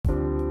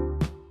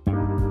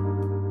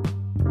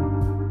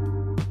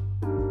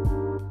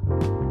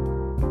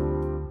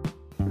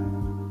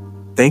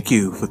Thank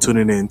you for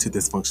tuning in to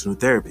Dysfunctional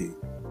Therapy.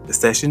 The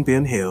session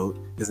being held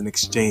is an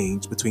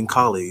exchange between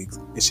colleagues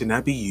and should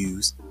not be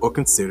used or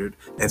considered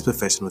as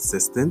professional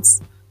assistance,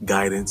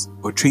 guidance,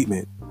 or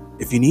treatment.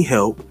 If you need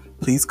help,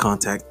 please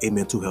contact a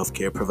mental health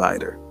care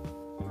provider.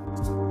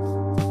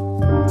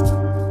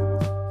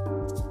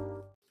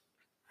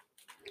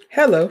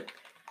 Hello,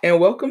 and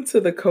welcome to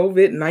the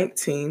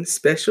COVID-19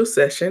 special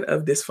session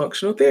of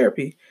Dysfunctional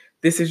Therapy.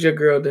 This is your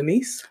girl,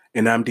 Denise.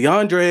 And I'm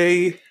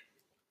DeAndre.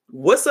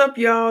 What's up,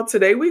 y'all?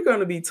 Today we're going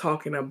to be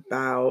talking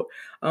about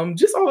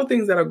just all the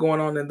things that are going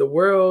on in the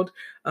world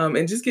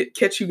and just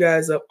catch you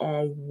guys up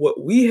on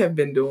what we have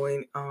been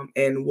doing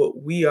and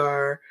what we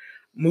are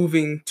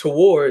moving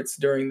towards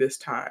during this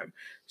time.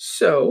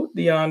 So,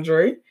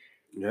 DeAndre,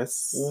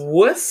 Yes.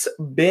 what's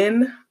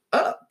been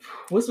up?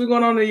 What's been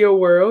going on in your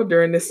world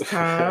during this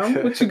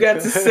time? What you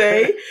got to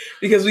say?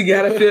 Because we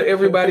got to fill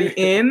everybody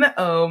in.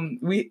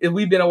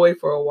 We've been away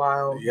for a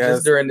while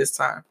just during this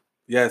time.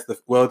 Yes.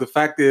 The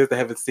fact is I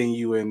haven't seen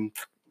you in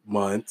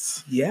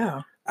months.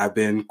 Yeah. I've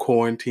been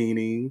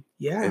quarantining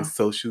and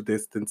social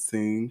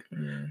distancing.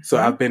 Mm-hmm. So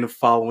I've been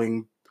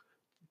following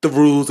the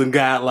rules and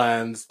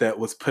guidelines that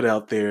was put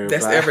out there.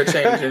 That's ever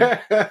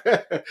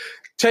changing.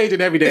 Changing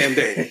every damn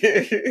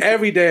day.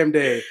 Every damn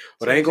day.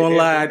 But I ain't gonna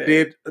lie, I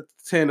did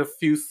attend a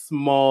few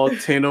small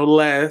 10 or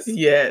less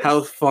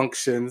house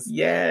functions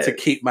to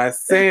keep my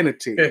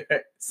sanity.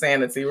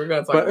 Sanity, we're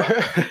gonna talk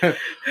about.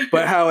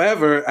 But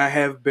however, I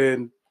have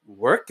been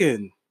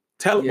working.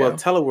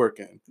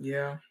 Teleworking.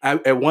 Yeah.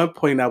 At one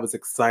point I was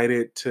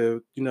excited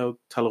to,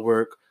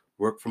 telework,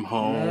 work from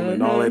home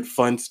and all that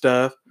fun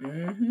stuff.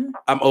 Mm-hmm.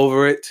 I'm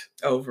over it.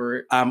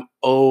 I'm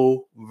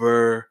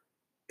over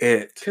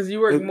it. Because you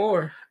work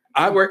more.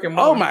 I'm working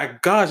more. Oh my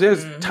gosh,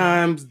 there's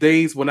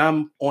days when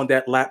I'm on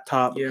that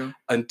laptop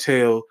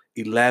until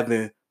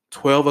 11,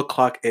 12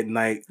 o'clock at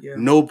night. Yeah.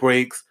 No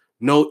breaks,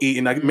 no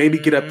eating. I maybe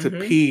get up to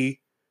pee.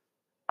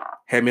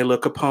 Had me a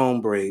little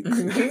Capone break.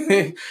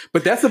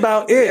 But that's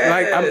about it. Yes.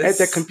 Like I'm at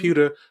that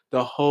computer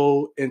the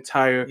whole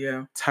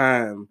entire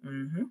time.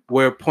 Mm-hmm.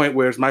 Where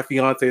my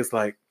fiance is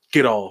like,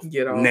 get off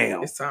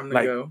now. It's time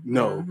to go.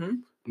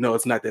 No,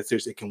 it's not that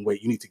serious. It can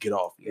wait. You need to get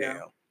off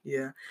now.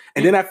 Yeah.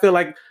 And then I feel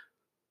like,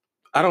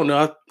 I don't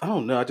know.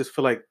 I just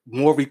feel like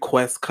more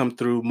requests come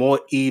through, more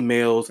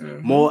emails,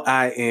 more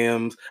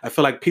IMs. I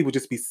feel like people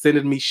just be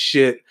sending me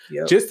shit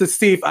just to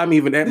see if I'm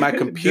even at my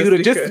computer,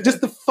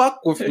 just to fuck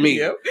with me.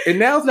 Yep. And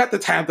now's not the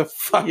time to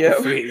fuck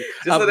with me.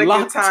 Just so they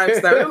get time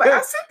stamp. Like,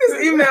 I sent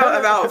this email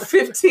about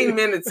 15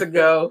 minutes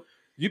ago.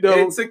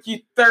 It took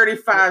you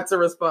 35 to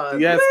respond.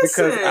 Yes,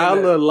 because our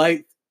little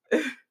light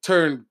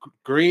turn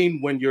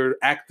green when you're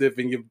active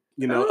and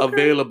you're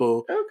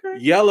available. Okay.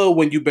 Yellow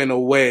when you've been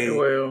away,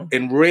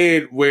 and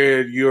red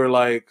where you're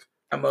like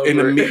in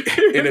a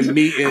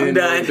meeting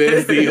or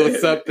busy or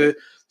something.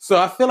 So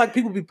I feel like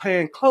people be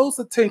paying close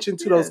attention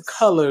to those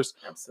colors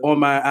on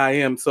my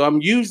IM. So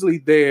I'm usually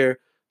there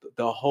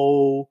the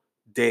whole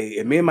day.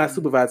 And me and my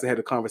supervisor had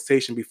a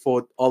conversation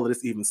before all of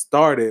this even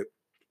started,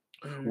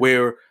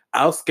 where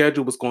our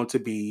schedule was going to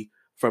be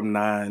from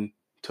 9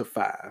 to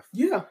 5.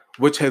 Yeah,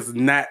 which has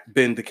not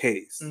been the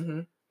case.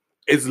 Mm-hmm.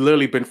 It's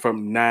literally been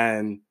from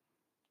 9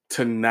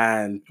 to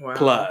 9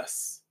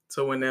 plus.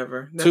 To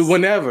whenever. That's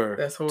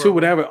horrible. To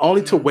whenever.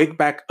 Only to wake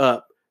back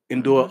up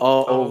and do it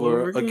all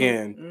over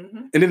again. Mm-hmm.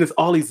 And then there's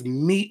all these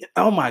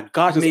oh my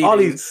gosh, there's all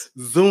these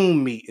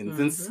Zoom meetings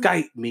and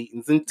Skype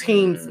meetings and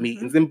Teams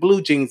meetings and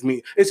Blue Jeans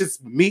meetings. It's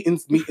just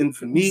meetings.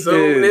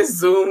 Zoom this,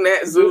 Zoom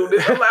that, Zoom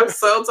this. I'm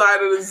so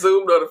tired of the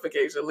Zoom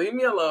notification. Leave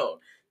me alone.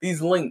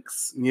 These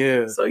links.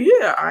 Yeah. So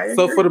I agree.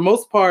 So for the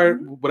most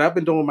part, what I've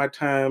been doing with my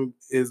time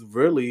is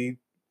really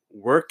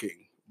working.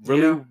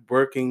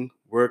 Working.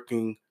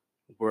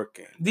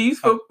 Do you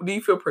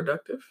feel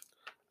productive?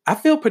 I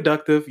feel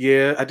productive,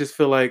 yeah. I just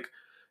feel like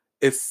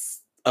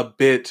it's a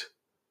bit.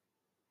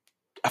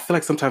 I feel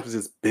like sometimes it's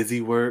just busy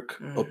work,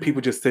 or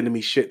people just sending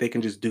me shit they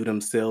can just do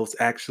themselves.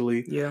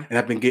 Actually, And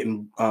I've been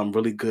getting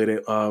really good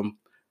at.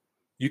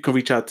 You can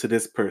reach out to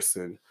this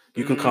person.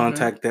 You can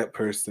contact that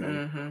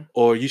person,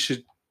 or you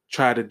should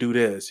try to do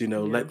this,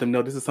 let them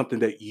know this is something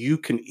that you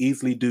can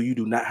easily do. You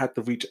do not have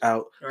to reach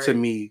out to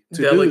me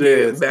to delegate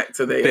do this. Back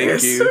to the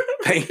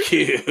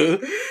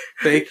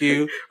Thank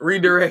you.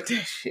 Redirect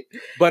that shit.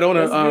 But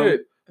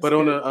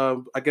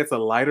on I guess a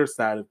lighter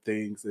side of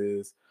things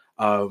is,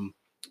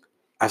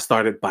 I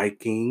started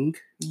biking.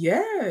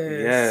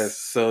 Yes.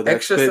 So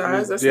that's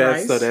exercise. That's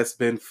nice. So that's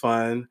been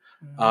fun.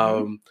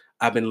 Mm-hmm.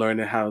 I've been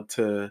learning how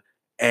to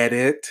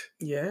edit,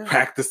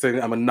 practicing.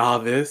 I'm a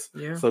novice,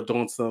 so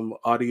doing some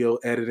audio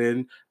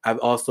editing. I've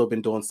also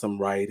been doing some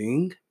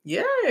writing.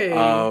 Yay!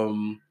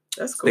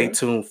 That's cool. Stay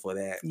tuned for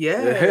that.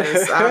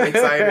 Yes, I'm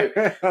excited.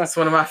 It's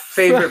one of my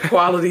favorite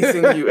qualities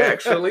in you,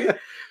 actually.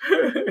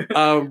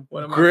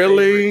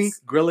 Grilling.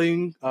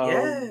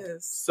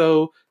 Yes.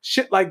 So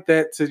shit like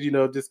that to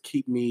just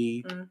keep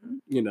me,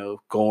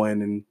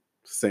 going and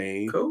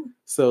sane. Cool.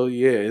 So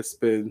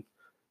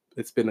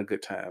it's been a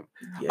good time.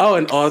 Yes. Oh,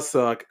 and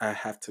also I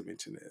have to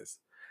mention this.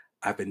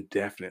 I've been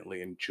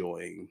definitely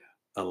enjoying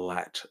a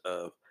lot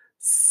of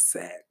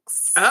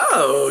sex.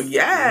 Oh,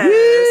 yes.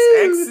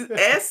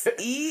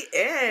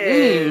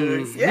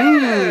 SEX.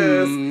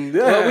 Yes.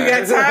 Well, we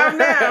got time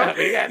now.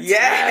 We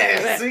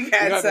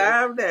got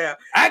time now.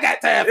 I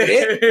got time for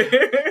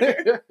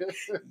it.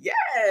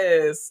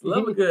 Yes.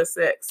 Love a good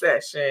sex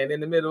session in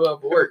the middle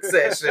of a work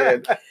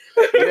session.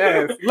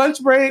 Yes.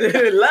 Lunch break.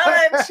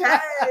 Lunch. Hey.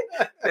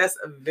 That's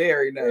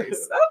very nice.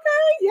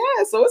 Okay.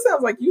 Yeah. So it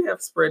sounds like you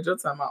have spread your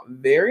time out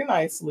very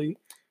nicely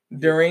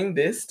during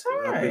this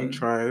time. I've been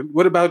trying.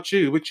 What about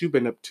you? What you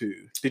been up to?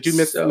 Did you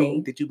miss me?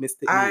 Did you miss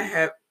the I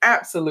have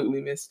absolutely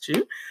missed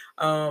you.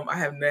 I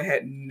have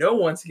had no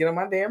one to get on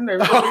my damn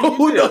nerves.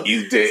 Oh, no,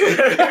 you did.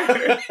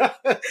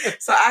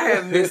 So I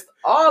have missed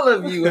all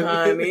of you,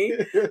 honey.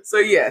 So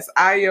yes,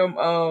 I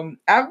am.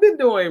 I've been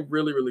doing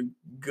really, really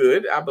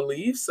good, I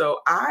believe.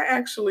 So I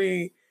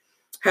actually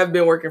have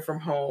been working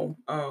from home,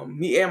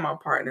 me and my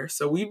partner.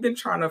 So we've been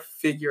trying to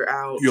figure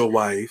out your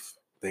wife,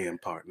 then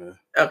partner.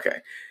 Okay.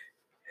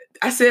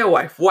 I said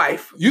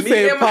wife. You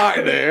said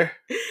partner.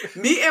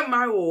 Me and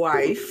my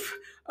wife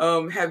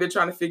have been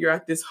trying to figure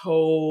out this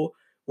whole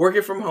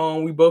working from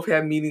home. We both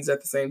have meetings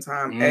at the same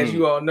time. As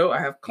you all know, I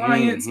have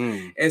clients.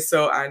 And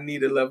so I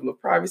need a level of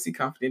privacy,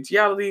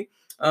 confidentiality.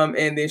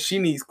 And then she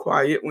needs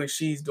quiet when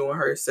she's doing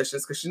her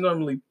sessions because she's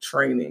normally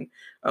training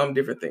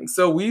different things.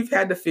 So we've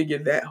had to figure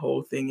that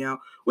whole thing out,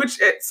 which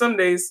some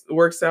days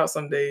works out.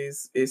 Some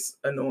days it's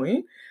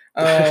annoying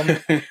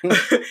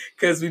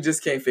because we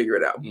just can't figure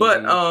it out.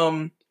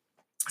 But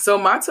so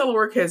my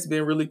telework has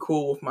been really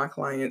cool with my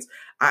clients.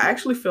 I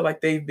actually feel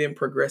like they've been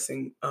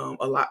progressing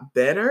a lot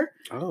better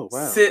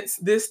since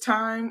this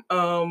time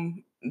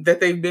that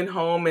they've been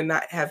home and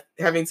not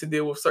having to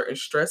deal with certain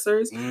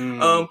stressors.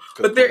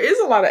 But there is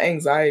a lot of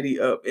anxiety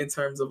up in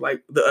terms of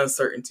like the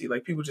uncertainty.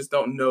 Like people just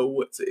don't know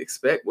what to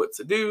expect, what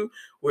to do,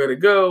 where to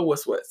go,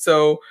 what's what.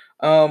 So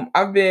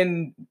I've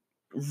been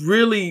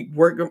really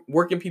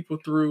working people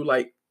through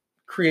like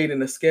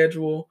creating a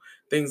schedule,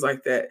 things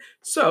like that.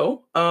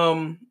 So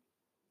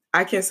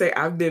I can say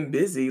I've been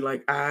busy.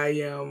 Like I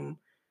am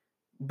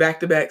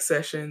back-to-back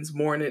sessions,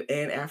 morning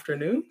and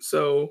afternoon.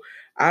 So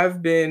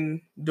I've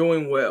been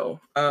doing well.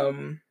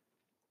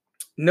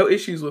 No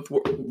issues with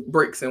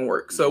breaks in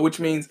work. So which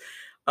means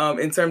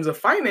in terms of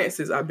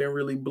finances, I've been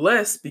really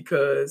blessed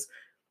because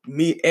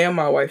me and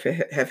my wife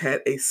have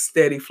had a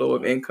steady flow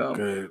of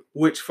income,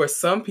 which for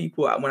some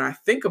people, when I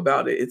think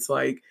about it, it's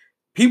like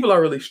people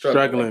are really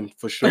struggling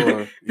for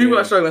sure. People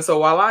are struggling. So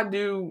while I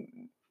do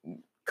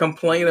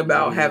complain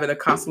about having to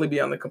constantly be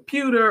on the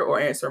computer or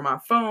answer my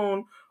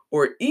phone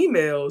or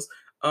emails,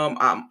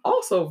 I'm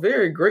also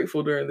very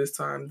grateful during this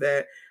time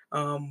that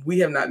we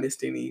have not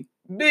missed any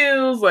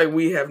bills. Like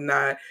we have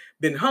not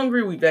been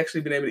hungry. We've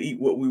actually been able to eat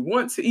what we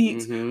want to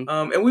eat.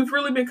 And we've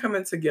really been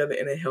coming together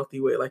in a healthy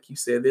way. Like you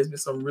said, there's been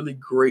some really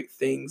great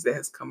things that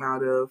has come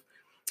out of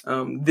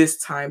this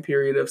time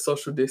period of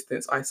social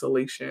distance,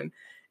 isolation,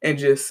 and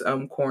just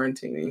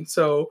quarantining.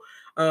 So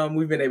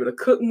we've been able to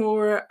cook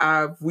more.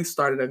 We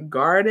started a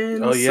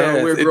garden. Oh yeah,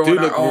 so we're growing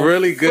our own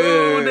really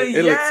good.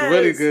 It looks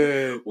really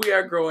good. We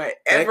are growing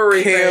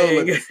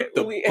everything.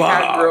 We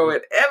are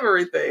growing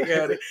everything,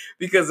 honey.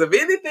 Because if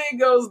anything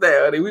goes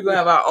down, we're gonna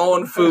have our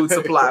own food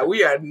supply.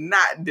 We are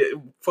not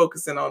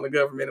focusing on the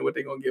government and what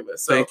they're gonna give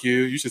us. So, thank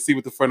you. You should see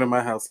what the front of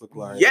my house look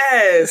like.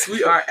 Yes,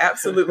 we are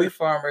absolutely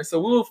farmers.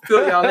 So we'll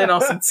fill y'all in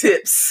on some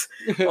tips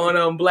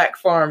on black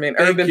farming,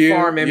 urban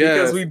farming,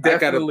 because we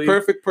definitely got a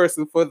perfect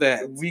person for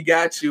that. We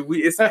got you.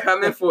 It's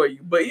coming for you.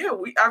 But yeah,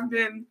 I've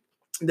been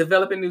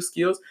developing new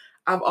skills.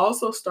 I've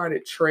also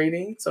started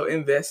trading, so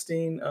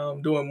investing,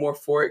 doing more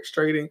Forex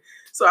trading.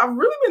 So I've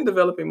really been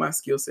developing my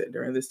skill set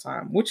during this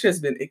time, which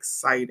has been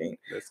exciting.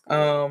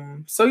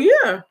 So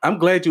yeah. I'm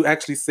glad you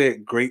actually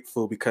said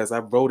grateful because I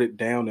wrote it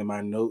down in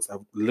my notes. I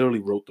literally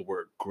wrote the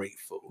word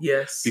grateful.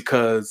 Yes.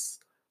 Because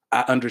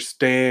I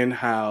understand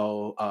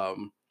how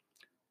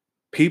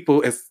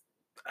people,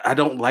 I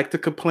don't like to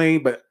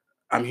complain, but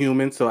I'm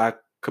human, so I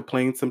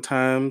complain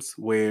sometimes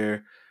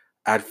where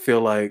I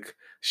feel like,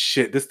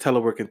 shit, this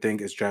teleworking thing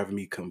is driving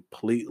me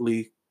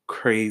completely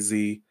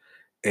crazy.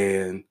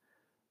 And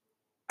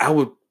I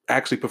would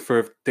actually prefer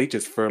if they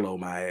just furlough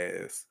my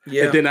ass.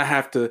 Yeah. And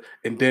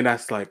then I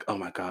was like, oh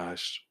my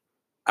gosh,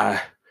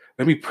 let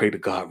me pray to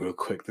God real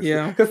quick.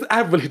 Because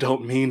I really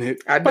don't mean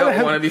it. I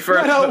don't want to be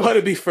furloughed. I don't want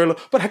to be furloughed,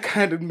 but I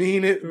kind of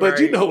mean it. But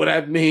you know what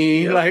I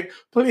mean. Yep. Like,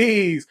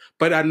 please.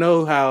 But I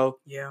know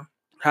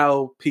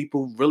how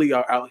people really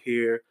are out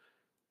here,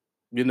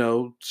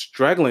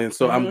 struggling.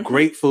 So I'm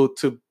grateful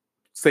to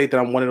say that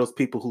I'm one of those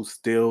people who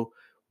still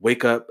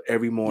wake up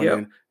every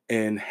morning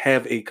and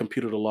have a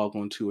computer to log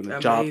on to and a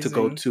job to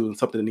go to and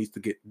something that needs to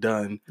get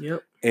done.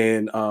 Yep.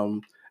 And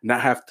not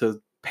have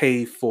to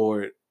pay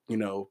for it,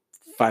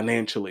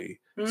 financially.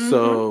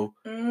 So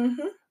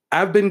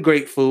I've been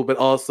grateful, but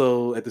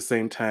also at the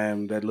same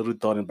time, that little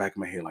thought in the back of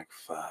my head, like,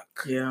 fuck.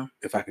 Yeah.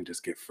 If I can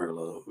just get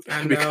furloughed.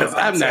 Because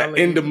I'm not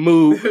in the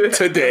mood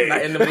today.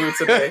 Not in the mood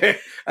today.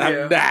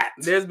 I'm not.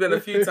 There's been a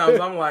few times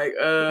I'm like,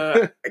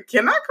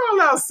 can I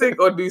call out sick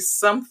or do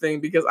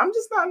something? Because I'm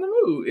just not in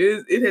the mood.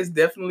 It has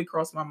definitely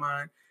crossed my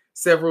mind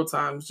several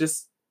times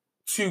just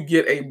to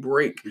get a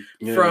break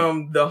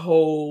from the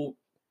whole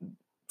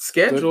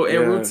schedule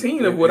and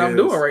routine of what I'm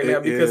doing right now,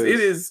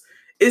 because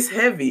it's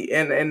heavy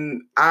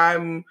and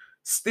I'm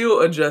still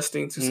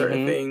adjusting to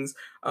certain things.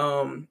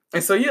 And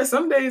so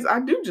some days I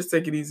do just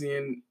take it easy,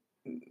 and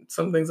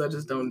some things I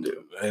just don't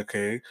do.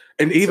 Okay.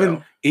 And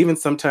even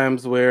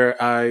sometimes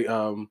where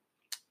I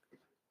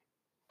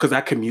because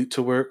I commute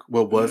to work,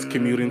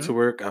 commuting to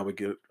work, I would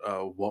get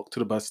walk to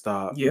the bus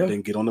stop, and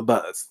then get on the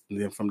bus, and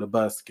then from the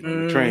bus get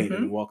on the train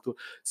and walk to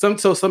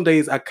some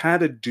days I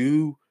kind of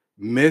do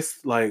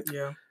miss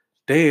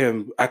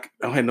damn, I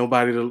don't have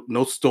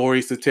no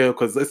stories to tell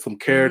because there's some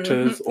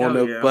characters on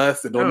the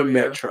bus and on the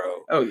metro.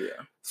 Oh yeah.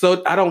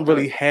 So I don't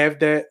really have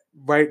that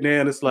right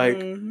now. And it's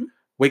like,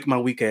 wake my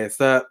weak ass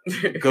up,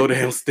 go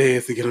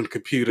downstairs and get on the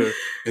computer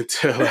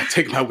until I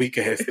take my weak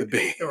ass to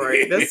bed.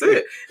 Right. That's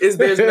it.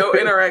 There's no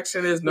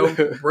interaction. There's no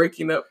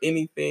breaking up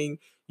anything.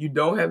 You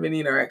don't have any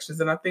interactions.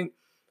 And I think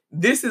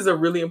this is a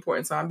really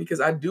important time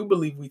because I do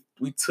believe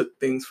we took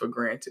things for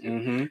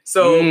granted.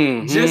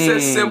 So just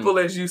as simple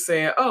as you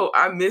saying, oh,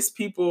 I miss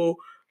people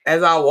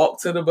as I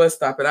walk to the bus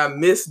stop and I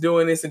miss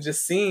doing this and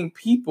just seeing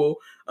people.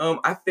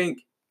 I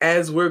think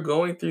as we're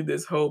going through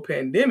this whole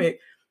pandemic,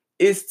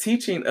 it's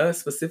teaching us,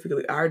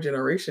 specifically our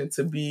generation,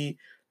 to be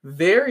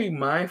very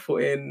mindful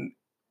and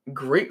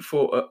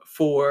grateful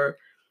for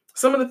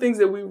some of the things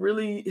that we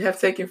really have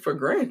taken for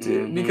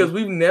granted because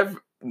we've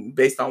never,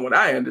 based on what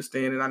I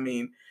understand, and I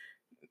mean,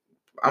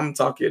 I'm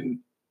talking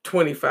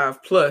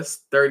 25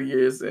 plus 30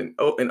 years and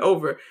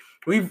over,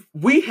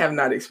 we have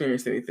not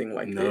experienced anything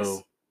like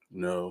this.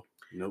 No.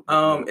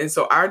 And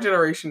so our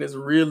generation is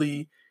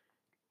really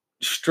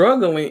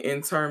struggling in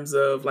terms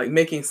of like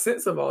making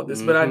sense of all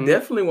this. But I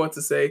definitely want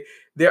to say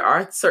there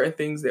are certain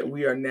things that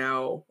we are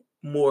now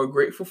more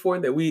grateful for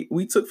that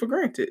we took for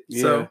granted.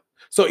 Yeah.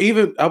 So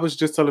even I was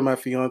just telling my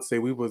fiance,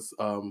 we was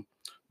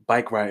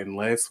bike riding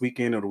last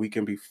weekend or the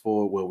weekend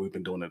before. Well, we've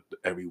been doing it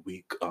every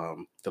week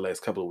the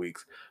last couple of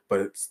weeks.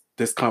 But it's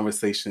this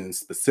conversation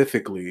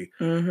specifically,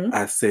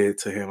 I said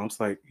to him, I was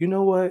like, you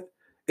know what?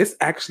 It's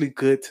actually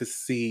good to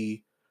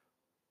see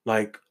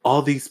like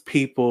all these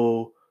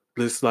people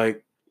just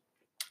like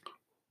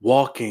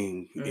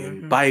walking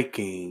and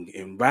biking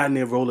and riding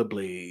their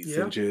rollerblades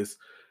and just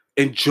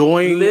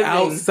enjoying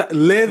outside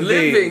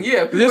living.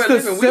 Yeah, just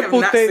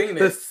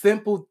the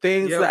simple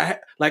things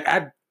that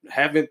I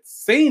haven't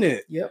seen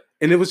it.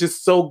 And it was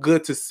just so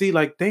good to see,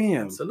 like,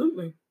 damn.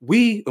 Absolutely.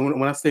 We,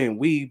 when I'm saying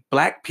we,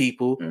 Black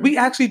people, we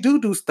actually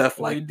do stuff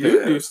like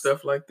this. We do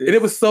stuff like this. And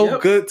it was so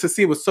good to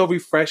see. It was so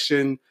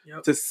refreshing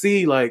to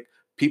see, like,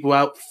 people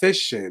out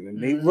fishing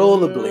and they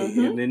rollerblade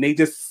and then they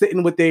just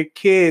sitting with their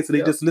kids and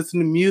they just listen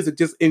to music,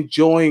 just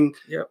enjoying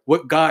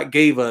what God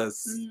gave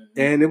us.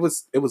 And it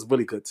was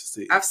really good to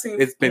see.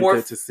 It's been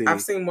good to see.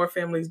 I've seen more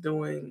families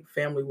doing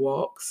family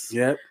walks.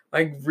 Yep.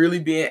 Like really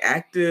being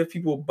active,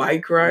 people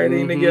bike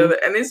riding together.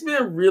 And it's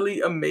been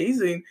really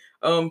amazing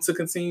to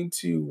continue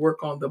to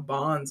work on the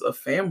bonds of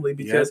family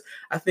because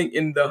I think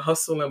in the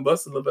hustle and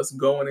bustle of us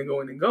going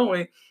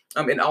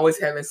and always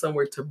having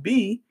somewhere to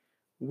be,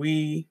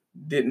 we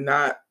did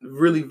not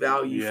really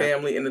value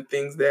family and the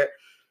things that,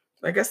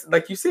 I guess,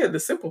 like you said, the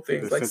simple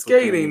things like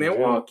skating and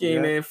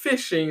walking and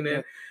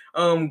fishing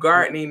and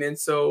gardening. And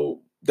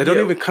so they don't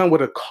even come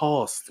with a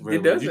cost, really.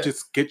 It doesn't. You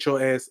just get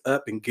your ass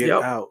up and get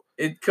out.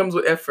 It comes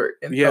with effort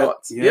and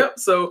thoughts.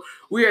 So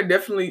we are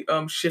definitely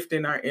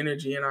shifting our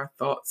energy and our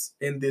thoughts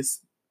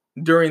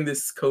during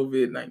this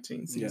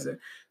COVID-19 season.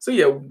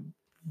 So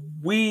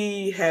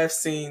we have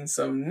seen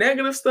some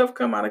negative stuff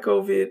come out of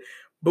COVID,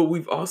 but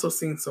we've also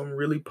seen some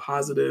really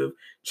positive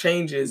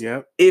changes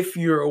if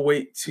you're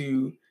awake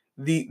to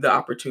the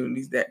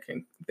opportunities that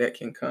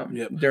can come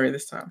during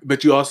this time.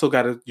 But you also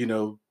got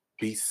to,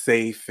 be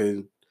safe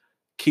and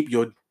keep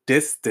your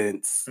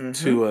distance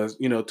to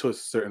a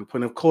certain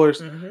point. Of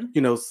course,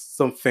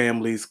 some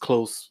families,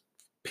 close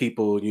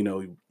people,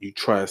 you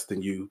trust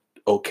and you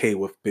okay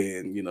with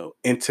being,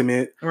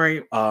 intimate.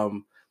 Right.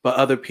 But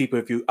other people,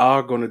 if you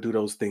are going to do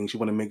those things, you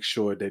want to make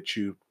sure that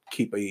you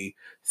keep a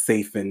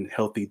safe and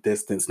healthy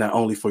distance, not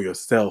only for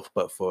yourself,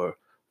 but for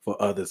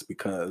others,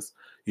 because,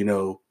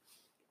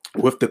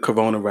 with the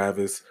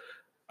coronavirus,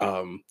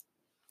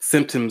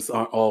 symptoms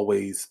aren't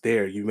always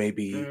there. You may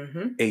be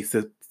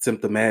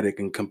asymptomatic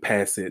and can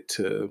pass it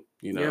to,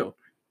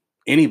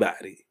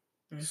 anybody.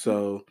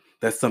 So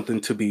that's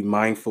something to be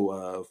mindful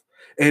of.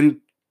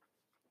 And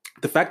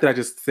the fact that I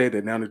just said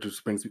that now that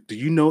just brings me, do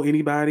you know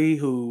anybody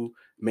who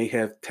may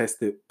have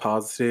tested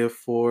positive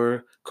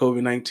for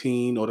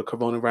COVID-19 or the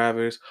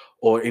coronavirus,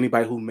 or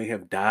anybody who may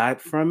have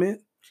died from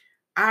it?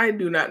 I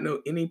do not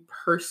know any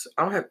person.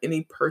 I don't have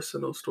any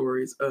personal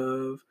stories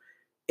of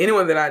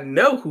anyone that I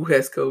know who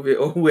has COVID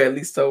or who at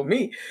least told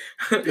me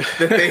that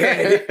they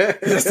had it.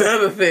 That's the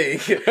other thing.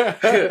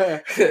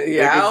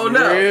 I don't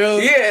know.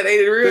 Real,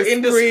 they real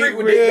indiscreet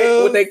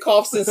with their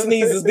coughs and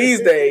sneezes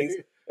these days.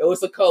 Oh,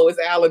 it's a cold. It's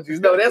allergies.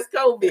 No, that's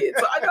COVID.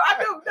 So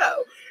I don't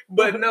know.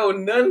 But no,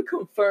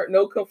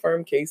 no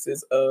confirmed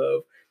cases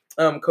of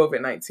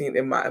COVID-19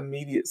 in my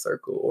immediate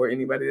circle or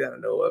anybody that I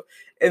know of.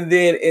 And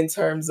then in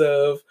terms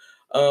of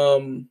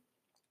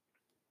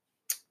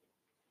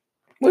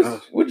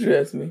what did you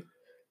ask me?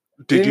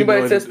 Did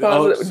anybody test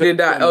positive? Did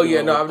die? Oh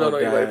yeah, no, I don't know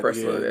anybody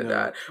personally that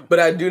died. But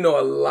I do know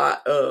a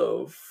lot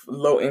of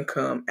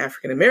low-income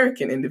African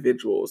American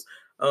individuals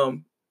are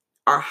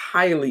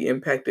highly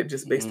impacted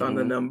just based on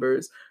the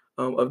numbers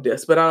of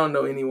deaths. But I don't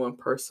know anyone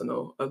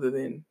personal other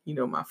than,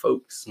 my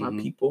folks, my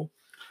people.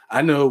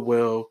 I know,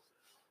 well,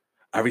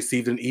 I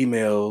received an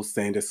email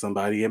saying that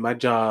somebody at my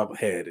job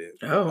had it.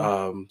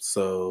 Oh.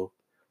 So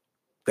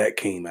that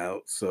came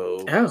out.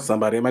 So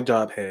somebody at my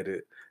job had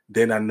it.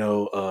 Then I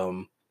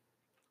know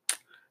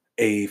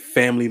a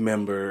family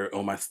member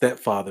on my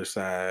stepfather's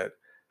side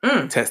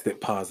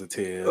tested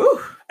positive.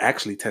 Oof.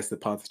 Actually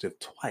tested positive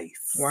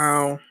twice.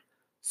 Wow.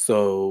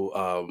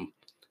 So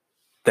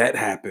that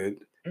happened.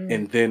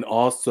 And then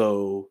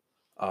also,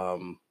 what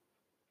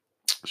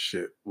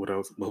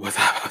else? What was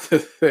I about to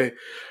say?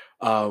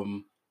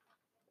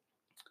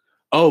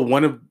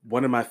 One of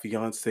my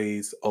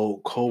fiance's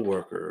old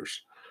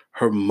co-workers,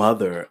 her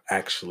mother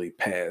actually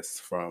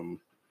passed from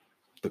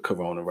the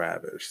corona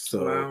ravage.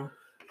 So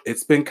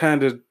it's been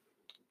kind of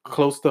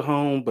close to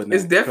home, but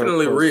it's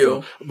definitely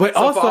real. But so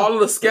also for all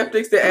of the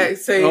skeptics that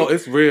say, "Oh,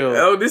 it's real.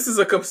 Oh, this is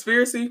a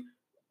conspiracy."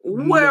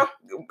 Well,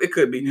 it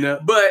could be,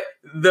 but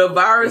the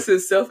virus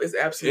itself is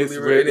absolutely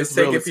real. It's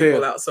taking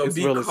people out. So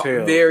be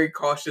very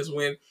cautious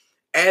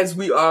as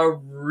we are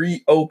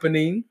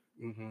reopening,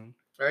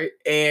 right?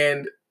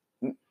 And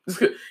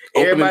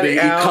everybody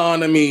out,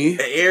 economy.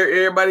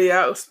 Everybody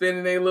out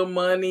spending their little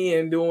money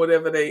and doing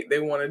whatever they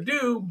want to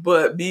do,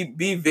 but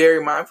be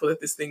very mindful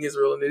that this thing is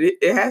real and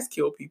it has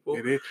killed people.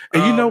 It is.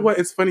 And you know what?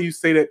 It's funny you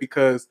say that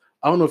because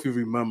I don't know if you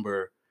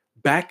remember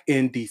back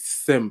in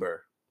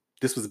December.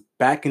 This was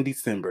back in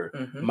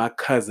December. My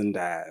cousin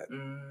died.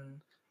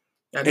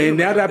 And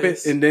now that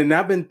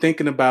I've been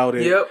thinking about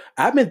it. Yep.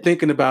 I've been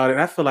thinking about it.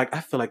 And I feel like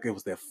it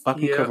was that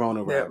fucking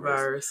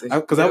coronavirus.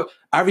 Because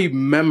I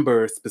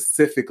remember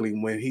specifically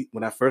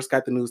when I first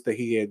got the news that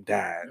he had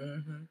died.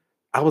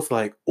 I was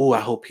like, oh,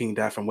 I hope he didn't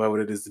die from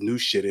whatever this new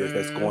shit is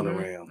that's going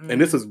around. And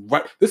this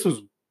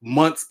was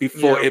months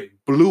before it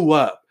blew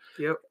up.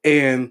 Yep.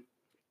 And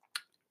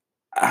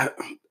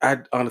I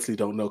honestly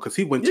don't know because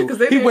he went to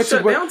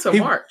shut down till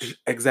March.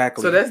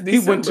 Exactly. So that's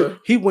December.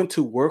 He went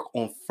to work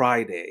on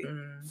Friday,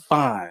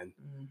 fine,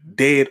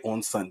 dead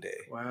on Sunday.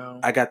 Wow.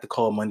 I got the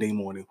call Monday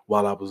morning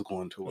while I was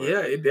going to work. Yeah,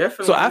 it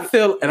definitely. So I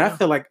feel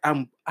like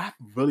I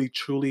really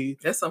truly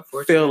that's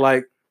unfortunate. Feel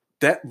like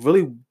that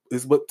really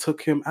is what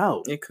took him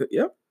out. It could,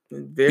 yep.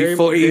 Very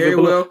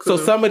well. So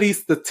some of these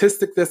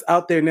statistics that's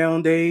out there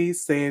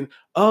nowadays saying,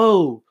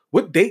 "Oh,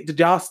 what date did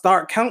y'all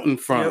start counting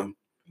from?" Yep.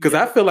 Because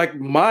I feel like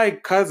my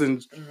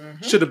cousins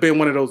should have been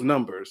one of those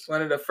numbers.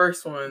 One of the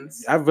first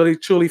ones. I really,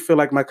 truly feel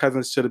like my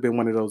cousins should have been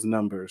one of those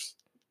numbers.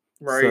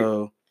 Right.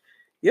 So,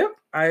 yep,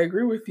 I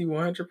agree with you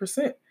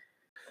 100%.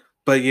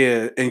 But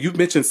yeah, and you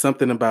mentioned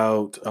something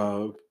about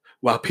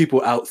while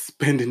people out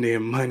spending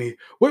their money.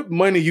 What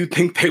money you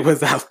think they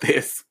was out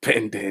there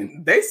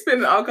spending? They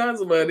spending all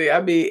kinds of money.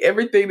 I mean,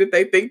 everything that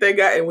they think they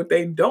got and what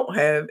they don't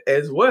have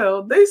as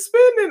well, they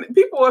spending.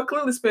 People are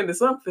clearly spending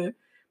something.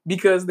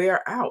 Because they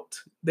are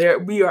out.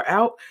 We are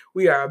out.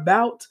 We are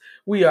about.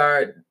 We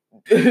are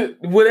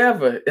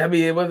whatever. I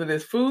mean, whether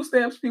it's food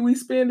stamps we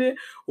spending,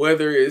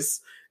 whether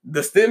it's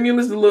the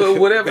stimulus, the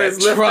little whatever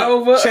is left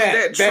over,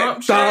 that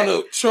Trump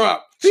Donald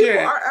Trump. People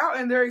are out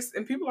and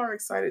people are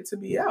excited to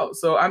be out.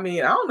 So I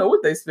mean, I don't know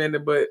what they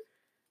spending, but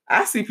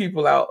I see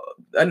people out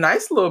a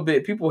nice little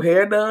bit. People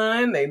hair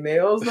done, they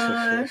nails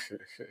done.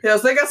 Hell,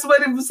 so they got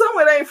somebody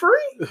somewhere that ain't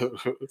free.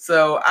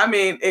 So I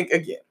mean,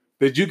 again,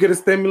 did you get a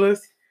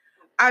stimulus?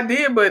 I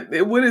did, but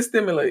it wouldn't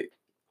stimulate.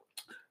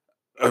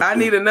 I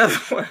need another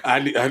one.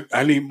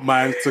 I need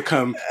mine to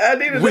come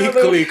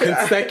weekly,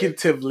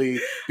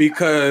 consecutively,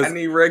 because I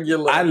need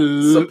regular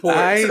support.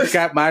 I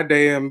got my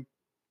damn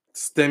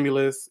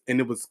stimulus and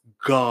it was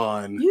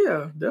gone.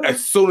 Yeah.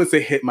 As soon as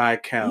it hit my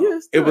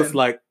account, it was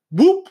like,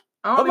 whoop.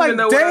 I don't even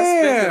know what I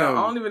spent it on.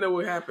 I don't even know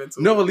what happened to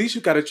it. No, at least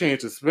you got a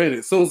chance to spend it.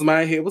 As soon as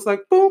mine hit, it was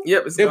like, boom.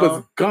 Yep, it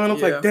was gone. I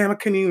was like, damn, I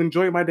couldn't even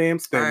enjoy my damn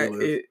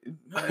stimulus.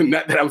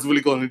 Not that I was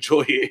really going to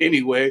enjoy it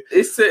anyway.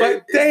 It's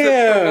to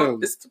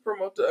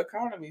promote the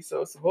economy,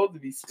 so it's supposed to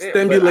be spent.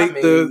 Stimulate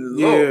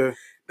The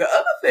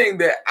other thing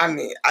that,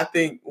 I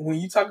think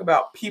when you talk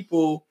about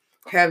people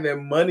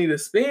having money to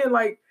spend,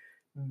 like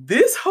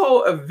this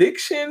whole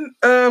eviction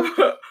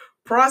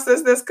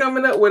process that's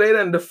coming up where they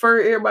done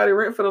defer everybody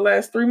rent for the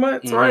last 3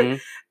 months,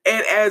 right?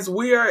 And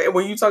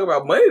when you talk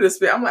about money to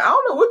spend, I'm like, I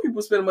don't know what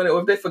people spend money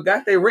on if they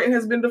forgot their rent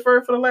has been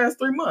deferred for the last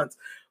 3 months.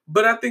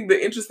 But I think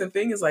the interesting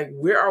thing is like,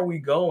 where are we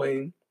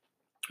going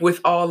with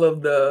all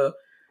of the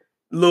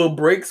little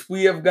breaks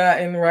we have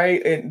gotten,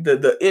 right? And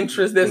the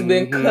interest that's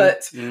been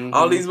cut,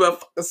 all these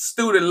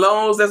student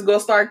loans that's going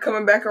to start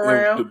coming back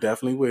around. It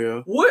definitely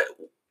will.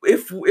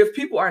 if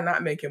people are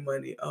not making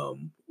money,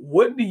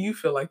 what do you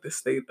feel like the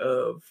state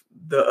of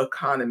the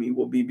economy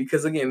will be?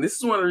 Because again, this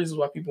is one of the reasons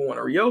why people want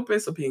to reopen,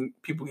 so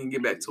people can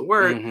get back to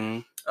work.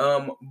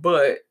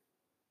 But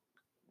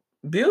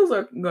bills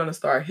are going to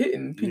start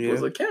hitting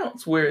people's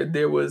accounts where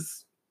there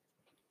was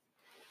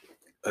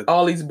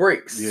all these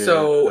breaks.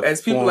 So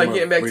as people are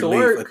getting back to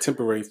work, a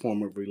temporary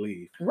form of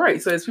relief.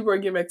 Right. So as people are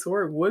getting back to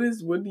work, what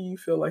do you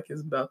feel like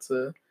is about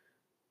to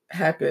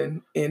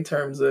happen in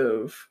terms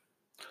of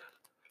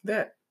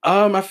that?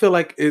 I feel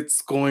like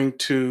it's going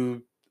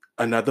to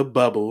another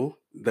bubble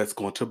that's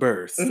going to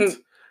burst.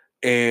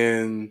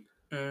 And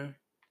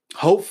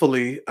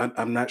hopefully,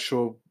 I'm not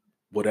sure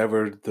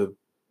whatever the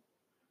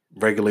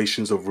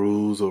regulations or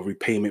rules or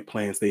repayment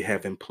plans they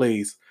have in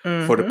place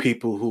for the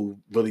people who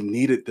really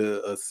needed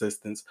the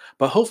assistance.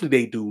 But hopefully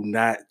they do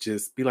not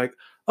just be like,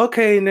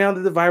 okay, now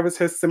that the virus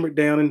has simmered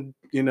down and,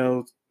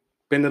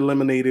 been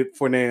eliminated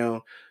for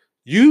now,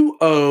 you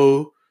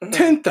owe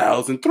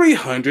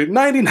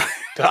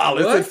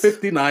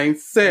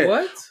 $10,399.59.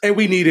 What? And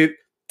we need it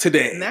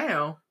today.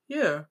 Now.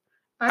 Yeah.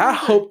 I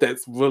hope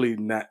that's really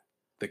not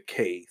the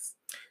case.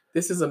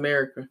 This is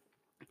America.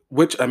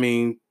 Which,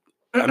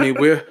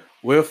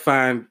 we're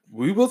fine.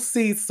 We will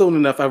see soon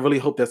enough. I really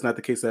hope that's not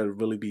the case. That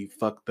would really be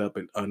fucked up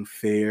and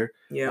unfair.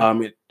 Yeah.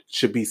 It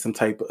should be some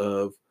type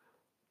of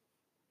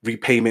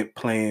repayment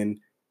plan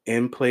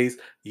in place.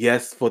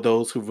 Yes, for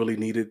those who really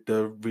needed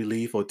the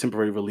relief or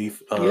temporary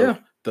relief of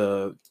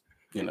the,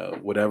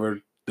 whatever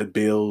the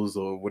bills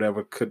or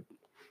whatever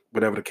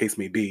the case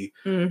may be.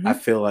 I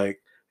feel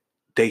like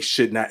they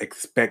should not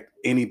expect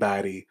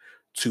anybody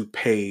to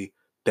pay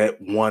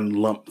that one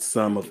lump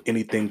sum of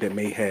anything that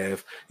may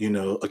have,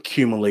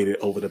 accumulated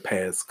over the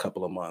past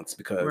couple of months,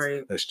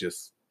 because that's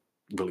just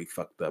really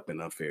fucked up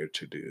and unfair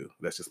to do.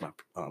 That's just my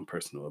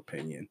personal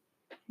opinion.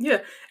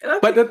 Yeah.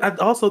 But I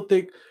also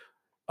think,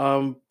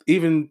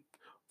 even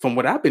from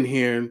what I've been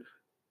hearing,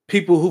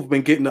 people who've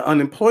been getting the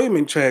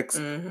unemployment checks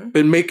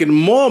been making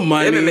more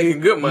money. They've been making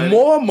good money.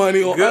 More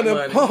money on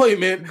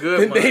unemployment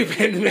than they've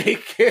been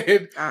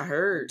making. I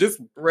heard.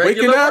 Just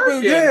regular waking up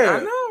working.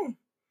 and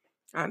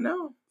I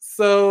know.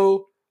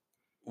 So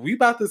we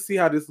about to see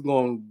how this is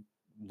going to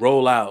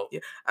roll out. Yeah.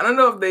 I don't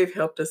know if they've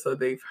helped us or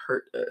they've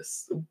hurt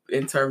us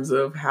in terms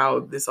of how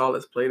this all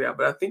has played out.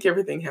 But I think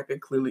everything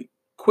happened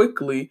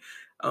quickly.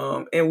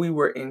 And we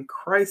were in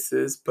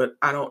crisis, but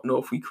I don't know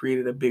if we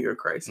created a bigger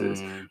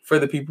crisis for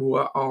the people who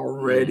are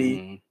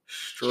already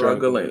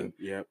struggling.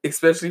 Yep.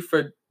 Especially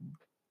for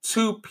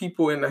two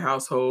people in the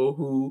household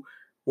who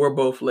were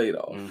both laid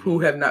off, who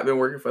have not been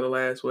working for the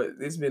last,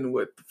 it's been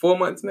 4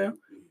 months now?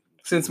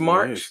 Since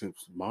March? Yeah,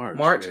 since March.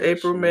 March,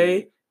 April,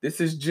 May. This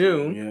is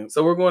June. Yep.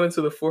 So we're going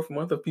into the 4th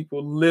month of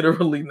people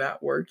literally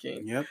not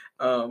working. Yep.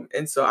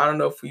 And so I don't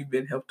know if we've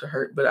been helped or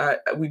hurt,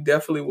 but we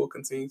definitely will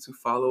continue to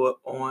follow up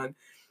on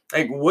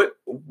what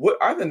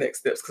are the next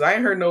steps? Because I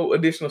ain't heard no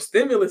additional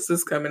stimulus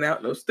is coming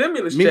out, no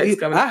stimulus checks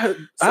coming out.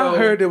 I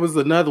heard there was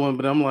another one,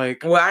 but I'm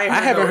like, I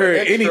haven't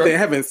heard anything. I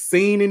haven't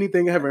seen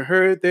anything. I haven't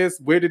heard this.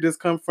 Where did this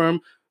come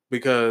from?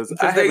 Because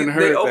I haven't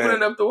heard they're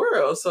opening up the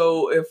world.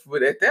 So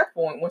but at that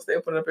point, once they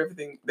open up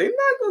everything, they're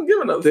not going to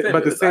give another stimulus.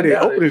 But they say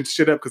they're opening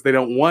shit up because they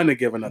don't want to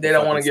give another. They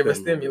don't want to give a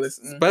stimulus,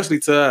 especially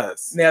to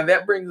us. Now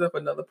that brings up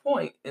another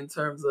point in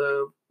terms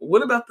of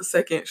what about the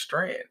second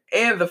strand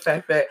and the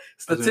fact that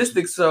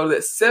statistics show that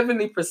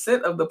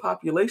 70% of the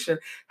population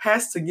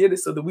has to get it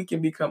so that we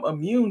can become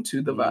immune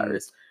to the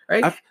virus.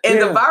 Right?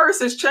 The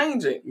virus is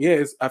changing.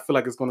 Yeah, I feel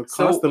like it's going to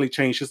constantly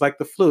change. It's like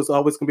the flu. It's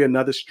always going to be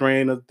another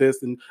strain of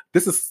this. And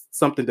this is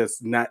something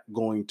that's not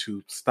going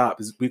to stop.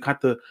 We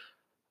have to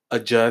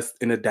adjust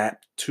and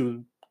adapt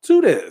to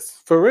this,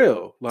 for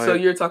real. So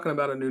you're talking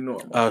about a new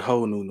normal. A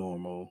whole new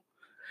normal.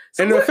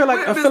 So and what does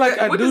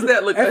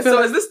that look like?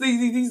 So is this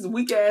these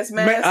weak ass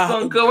masks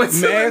going to go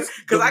into this?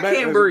 Because I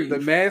can't breathe. The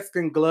mask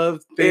and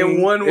gloves thing.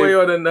 In one way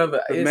or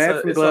another. The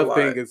mask and glove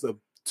thing is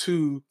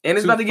too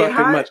it's about to get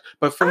hot. Much.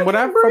 But from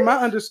my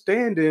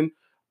understanding,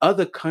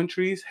 other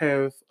countries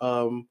have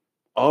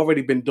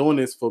already been doing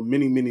this for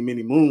many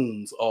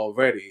moons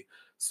already.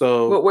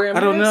 So wearing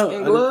masks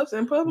and gloves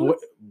in public?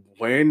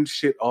 Wearing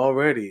shit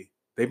already.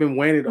 They've been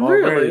wearing it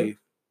already,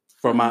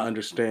 from my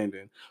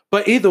understanding.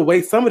 But either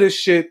way, some of this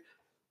shit,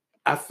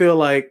 I feel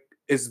like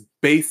is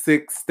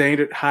basic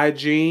standard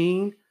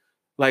hygiene,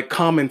 like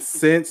common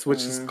sense,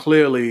 which is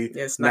clearly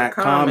not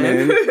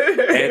common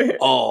at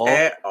all.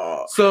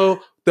 So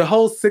the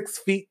whole 6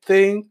 feet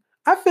thing,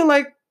 I feel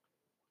like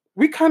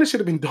we kind of should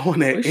have been doing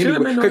that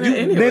anyway. Because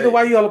nigga,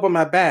 why you all up on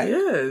my back?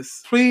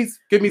 Yes. Please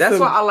give me That's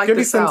why I like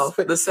the South.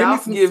 The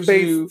South gives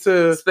you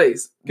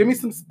space. Give me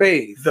some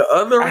space. The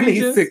other regions, I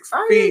need 6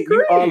 feet.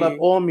 You all up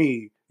on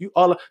me.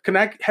 Can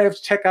I have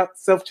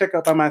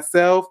self-checkout by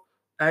myself?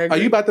 Are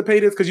you about to pay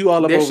this? Because you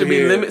all up over here. There should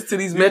be limits to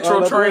these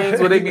metro trains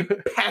where they be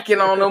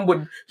packing on them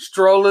with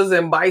strollers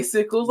and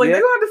bicycles. Like,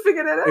 they're going to have to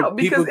figure that out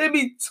because it'd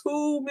be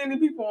too many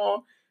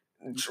people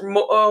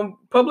on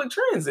public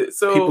transit.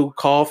 So people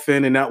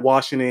coughing and not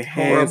washing their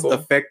hands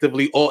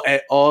effectively or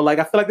at all. Like,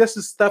 I feel like that's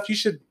the stuff you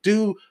should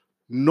do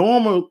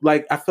normal.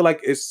 Like, I feel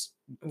like it's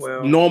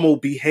normal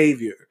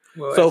behavior.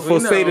 So for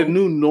say the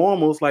new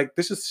normals, like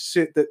this is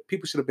shit that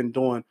people should have been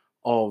doing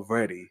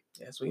already.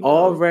 Yes, we know.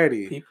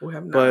 Already. People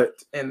have not,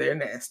 and they're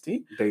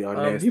nasty. They are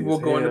nasty. People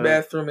go in the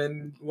bathroom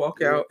and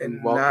walk out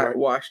and not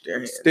wash their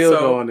hands. Still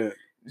doing it.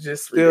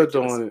 Just still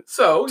ridiculous. doing it.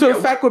 So to the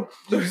fact with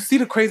you see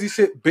the crazy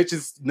shit,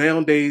 bitches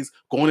nowadays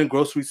going in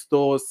grocery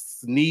stores,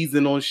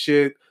 sneezing on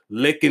shit,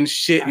 licking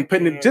shit, and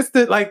putting it just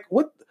to like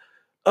what.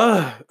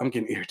 I'm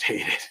getting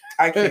irritated.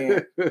 I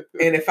can't.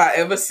 And if I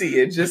ever see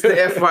it, just the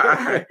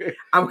FYI,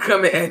 I'm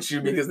coming at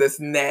you because that's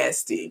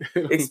nasty,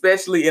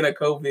 especially in a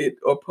COVID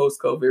or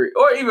post-COVID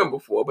or even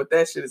before. But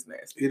that shit is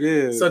nasty. It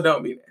is. So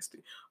don't be nasty.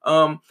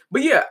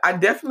 But yeah, I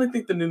definitely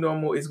think the new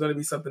normal is going to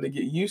be something to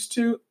get used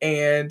to,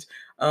 and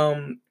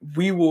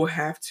we will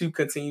have to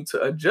continue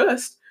to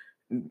adjust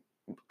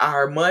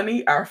our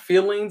money, our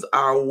feelings,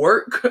 our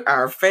work,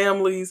 our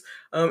families,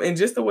 and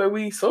just the way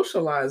we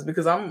socialize.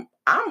 Because I'm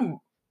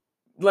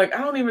like,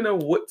 I don't even know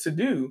what to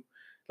do.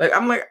 Like,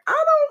 I'm like,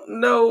 I don't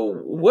know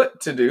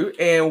what to do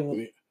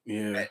and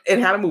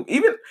how to move.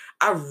 Even,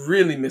 I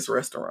really miss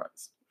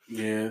restaurants.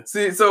 Yeah.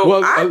 See,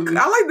 so I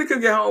like to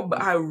cook at home,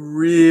 but I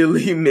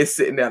really miss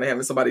sitting down and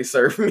having somebody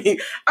serve me.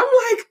 I'm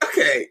like,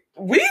 okay,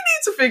 we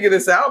need to figure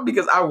this out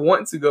because I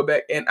want to go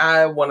back and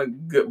I want a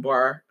good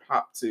bar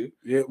hop too.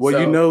 Yeah. Well,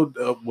 so,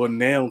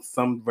 now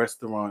some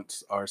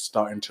restaurants are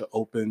starting to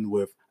open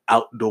with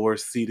outdoor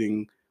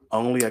seating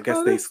only. I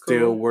guess they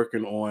still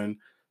working on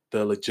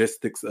the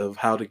logistics of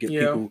how to get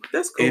people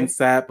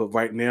inside, but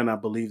right now I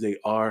believe they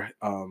are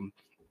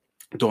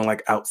doing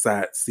like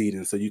outside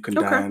seating, so you can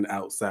dine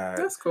outside.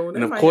 That's cool.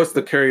 And of course,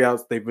 the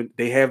carryouts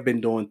they have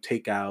been doing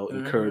takeout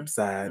and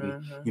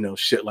curbside and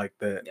shit like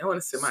that. I want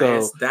to sit my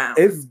ass down.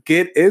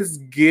 It's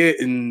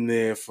getting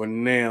there for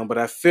now, but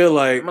I feel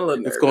like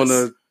it's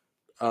gonna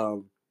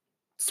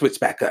switch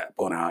back up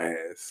on our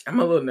ass. I'm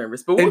a little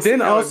nervous, but and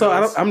then also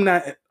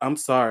I'm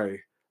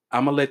sorry.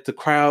 I'm gonna let the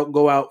crowd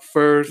go out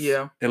first,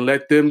 and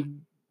let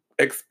them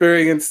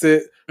experience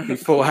it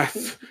before I,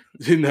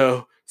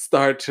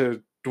 start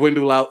to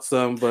dwindle out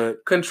some.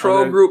 But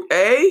control group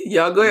A,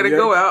 y'all go ahead and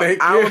go out.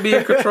 I will be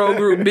in control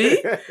group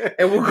B,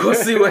 and we'll go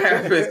see what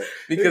happens.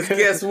 Because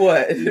guess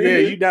what? Yeah,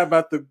 you're not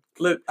about to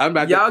look. I'm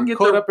about to get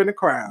caught up in the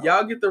crowd.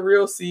 Y'all get the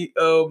real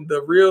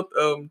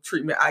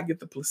treatment. I get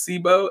the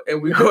placebo,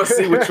 and we go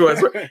see which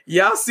ones.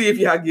 Y'all see if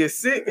y'all get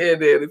sick, and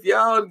then if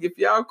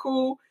y'all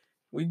cool.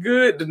 We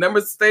good. The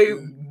numbers stay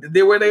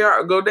there where they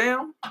are. Go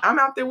down. I'm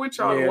out there with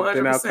y'all. 100%.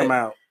 Then I'll come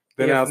out.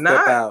 Then I'll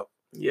step out.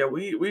 Yeah,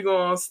 we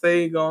gonna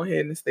go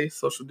ahead and stay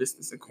social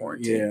distance and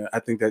quarantine. Yeah, I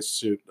think that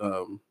should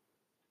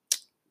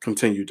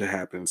continue to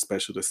happen,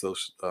 especially the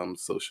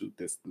social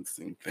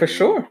distancing thing. For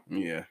sure.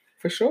 Yeah,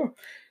 for sure.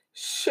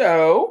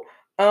 So,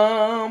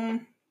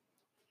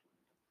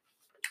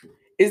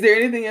 is there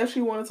anything else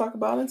you want to talk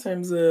about in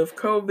terms of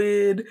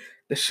COVID,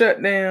 the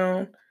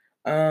shutdown?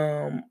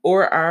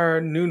 Or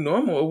our new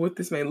normal, or what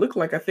this may look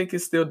like? I think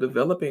it's still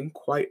developing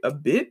quite a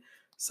bit.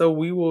 So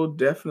we will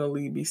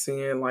definitely be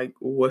seeing like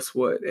what's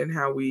what and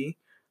how we're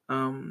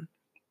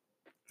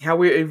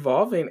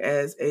evolving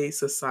as a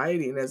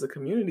society and as a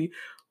community.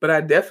 But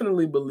I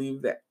definitely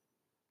believe that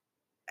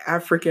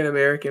African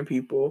American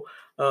people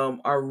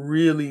are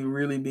really,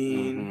 really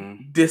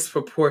being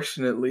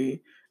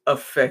disproportionately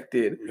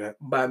affected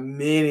by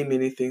many,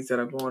 many things that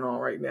are going on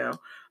right now.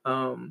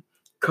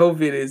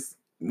 COVID is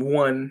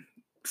one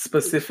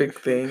specific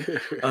thing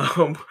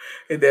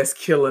that's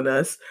killing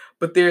us,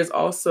 but there's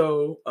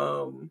also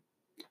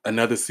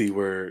another C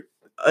word.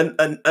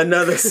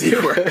 Another C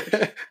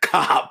word.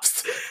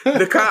 Cops.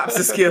 The cops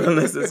is killing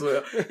us as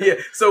well. Yeah.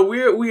 So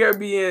we are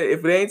being,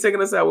 if they ain't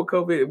taking us out with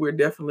COVID, we're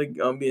definitely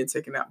being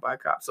taken out by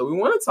cops. So we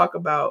want to talk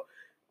about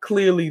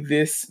clearly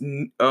this.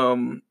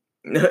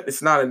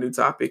 It's not a new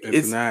topic.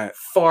 It's not.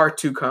 Far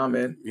too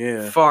common.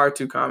 Yeah. Far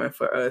too common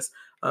for us.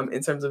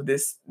 In terms of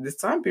this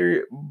time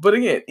period. But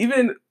again,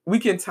 even we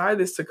can tie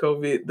this to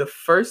COVID. The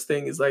first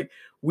thing is like,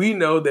 we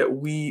know that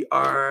we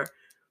are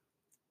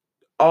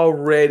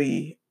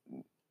already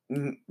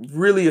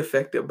really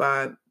affected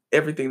by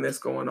everything that's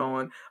going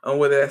on,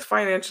 whether that's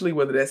financially,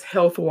 whether that's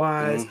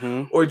health-wise,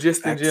 or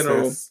just in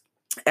general.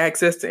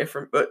 Access to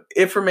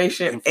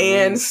information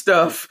and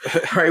stuff,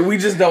 right? We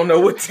just don't know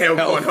what's going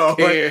on.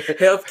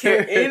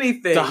 Healthcare,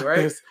 anything, doctors,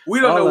 right?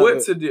 We don't know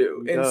what to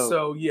do. And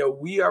so,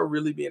 we are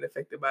really being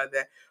affected by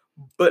that.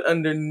 But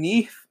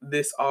underneath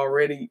this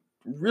already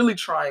really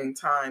trying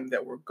time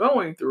that we're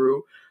going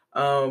through,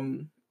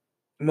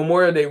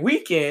 Memorial Day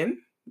weekend,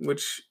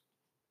 which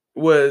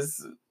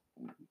was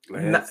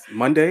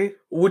Monday,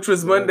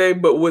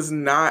 but was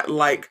not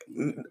like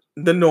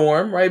the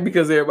norm, right?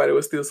 Because everybody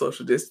was still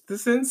social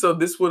distancing. So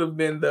this would have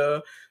been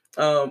the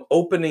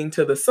opening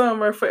to the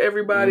summer for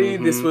everybody.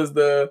 This was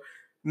the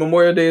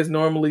Memorial Day is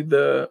normally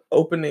the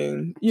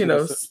opening,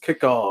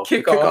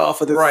 kickoff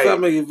for the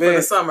summer event. For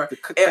the summer.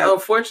 And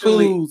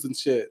unfortunately, foods and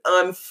shit.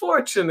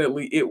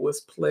 Unfortunately, it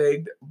was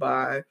plagued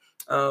by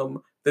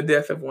the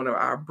death of one of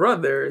our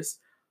brothers,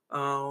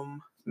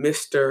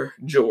 Mr.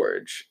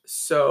 George.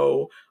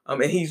 So,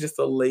 and he's just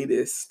the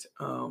latest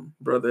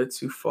brother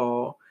to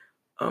fall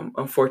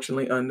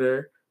unfortunately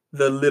under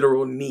the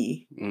literal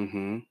knee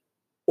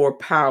or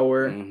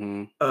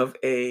power of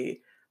a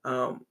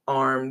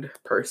armed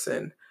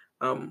person,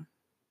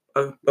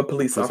 a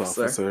police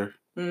officer.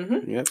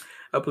 Yep.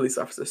 A police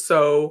officer.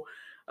 So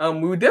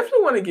we would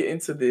definitely want to get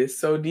into this.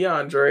 So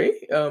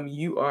DeAndre,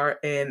 you are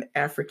an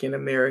African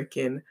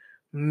American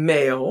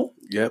male.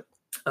 Yep.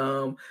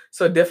 So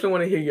definitely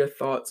want to hear your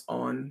thoughts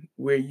on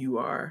where you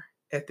are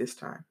at this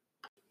time.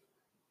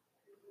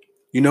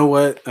 You know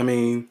what? I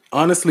mean,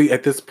 honestly,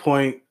 at this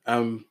point,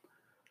 I'm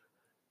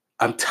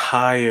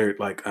tired.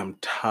 Like, I'm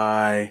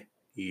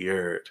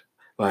tired.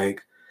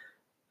 Like,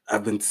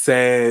 I've been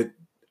sad,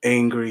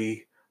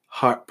 angry,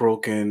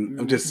 heartbroken.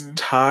 I'm just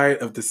tired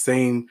of the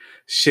same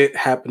shit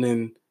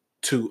happening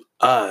to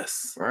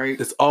us. Right.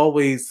 It's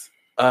always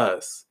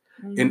us.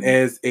 And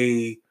as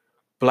a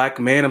Black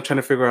man, I'm trying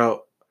to figure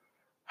out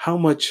how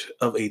much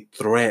of a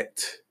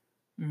threat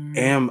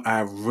am I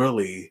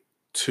really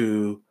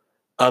to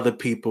other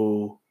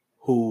people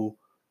who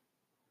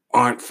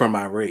aren't from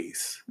my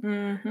race.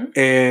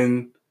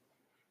 And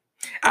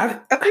I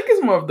think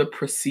it's more of the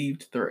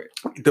perceived threat.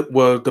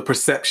 The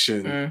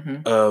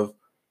perception of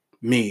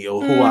me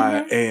or who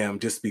I am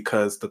just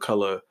because the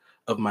color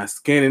of my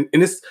skin.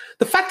 And it's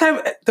the fact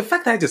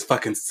that I just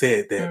fucking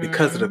said that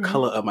because of the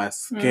color of my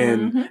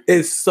skin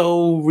is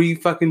so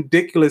fucking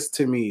ridiculous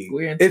to me.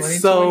 It's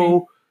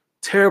so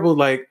terrible.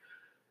 Like,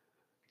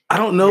 I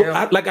don't know.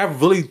 Yeah. I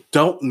really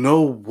don't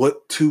know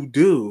what to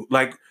do.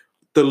 Like,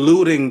 the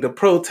looting, the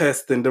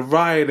protesting, the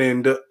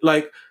rioting,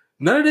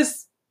 none of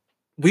this.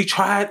 We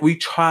tried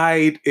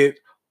it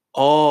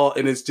all,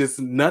 and it's just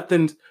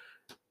nothing's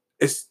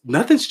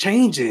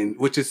changing,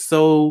 which is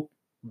so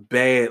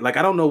bad. Like,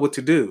 I don't know what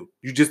to do.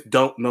 You just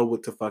don't know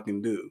what to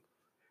fucking do.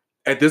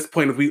 At this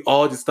point, if we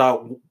all just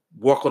start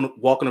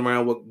walking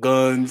around with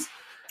guns,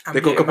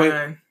 they go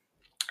complain.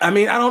 I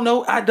mean, I don't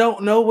know. I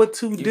don't know what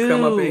to do.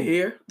 Come up in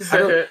here.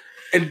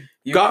 And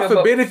God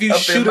forbid if you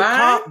shoot a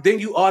cop, then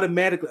you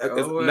automatically,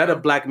 let a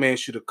Black man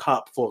shoot a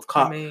cop for a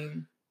cop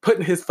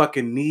putting his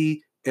fucking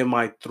knee in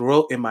my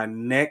throat, in my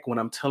neck, when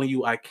I'm telling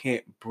you I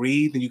can't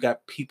breathe, and you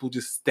got people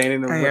just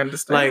standing around. I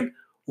understand. Like,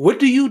 what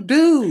do you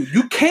do?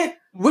 You can't.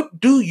 What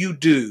do you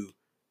do?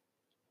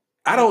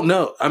 I don't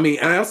know. I mean,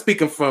 and I'm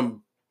speaking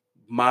from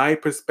my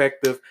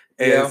perspective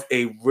as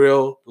a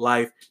real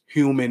life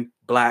human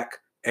Black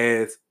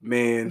ass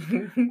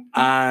man.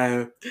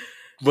 I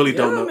really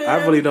don't know. Man.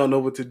 I really don't know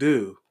what to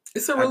do.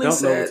 It's a really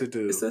sad.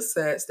 It's a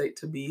sad state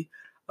to be.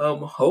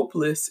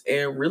 Hopeless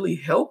and really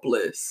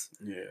helpless.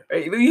 Yeah.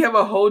 Right? You have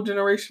a whole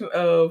generation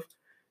of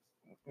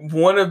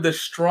one of the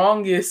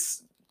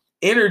strongest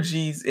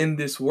energies in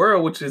this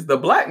world, which is the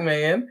Black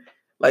man.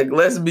 Like,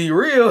 let's be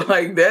real.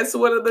 Like, that's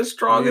one of the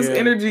strongest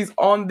energies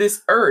on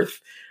this earth.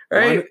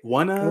 Right?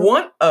 One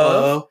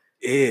of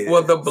is.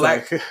 Well, the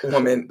Black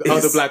woman.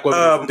 The Black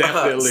woman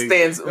definitely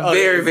stands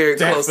very, very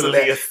close to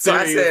that. So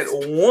I said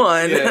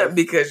one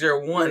because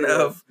you're one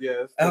of.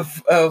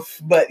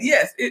 But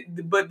yes,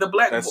 but the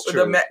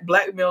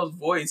Black male's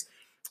voice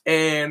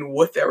and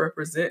what that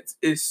represents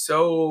is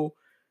so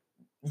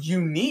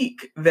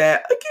unique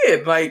that,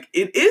 again, like,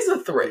 it is a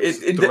threat.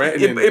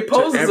 It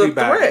poses a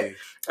threat.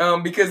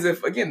 Because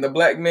if, again, the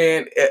Black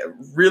man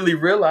really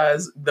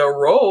realized the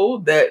role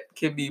that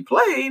can be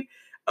played,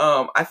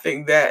 I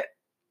think that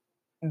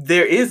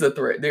there is a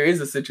threat. There is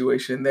a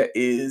situation that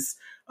is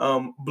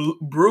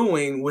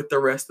brewing with the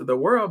rest of the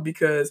world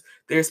because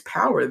there's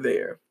power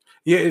there.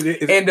 Yeah,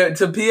 it and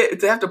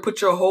to have to put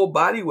your whole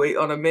body weight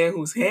on a man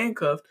who's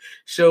handcuffed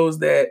shows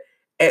that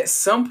at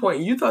some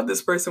point you thought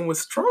this person was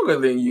stronger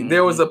than you.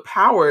 There was a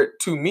power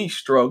to me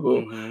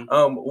struggle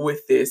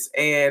with this,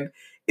 and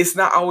it's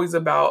not always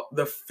about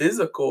the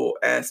physical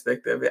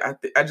aspect of it.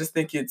 I just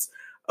think it's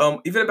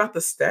even about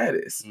the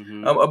status,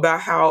 about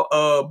how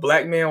a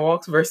Black man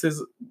walks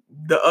versus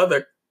the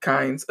other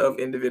kinds of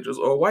individuals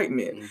or white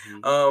men.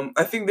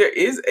 I think there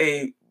is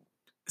a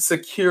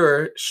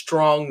secure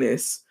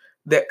strongness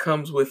that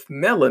comes with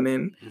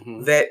melanin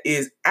that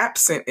is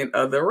absent in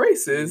other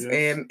races,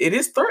 and it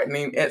is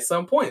threatening at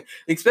some point,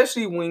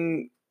 especially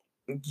when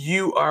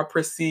you are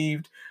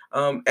perceived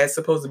as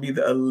supposed to be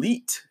the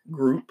elite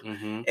group,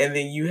 and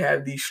then you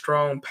have these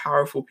strong,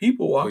 powerful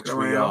people walking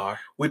around,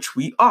 which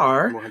we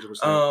are,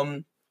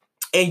 100%.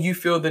 And you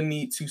feel the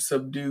need to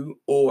subdue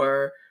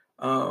or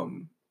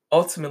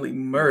ultimately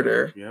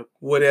murder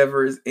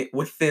whatever is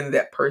within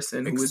that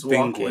person who is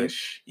walking.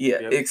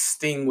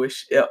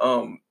 Extinguish.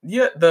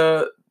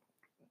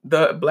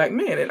 The Black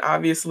man, and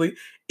obviously,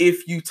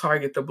 if you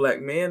target the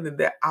Black man, then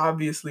that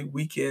obviously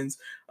weakens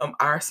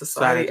our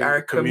society,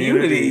 our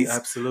communities.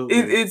 Absolutely,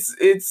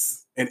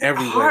 it's in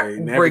every way,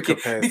 in every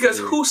capacity. Because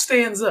who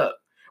stands up?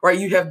 Right,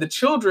 you have the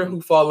children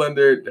who fall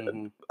under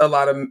a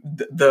lot of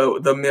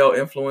the male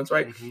influence,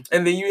 right?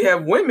 And then you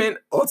have women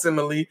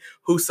ultimately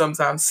who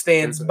sometimes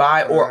stands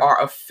by or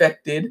are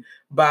affected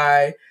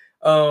by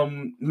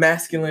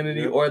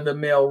masculinity or the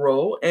male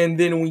role. And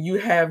then when you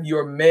have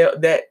your male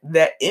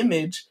that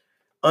image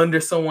under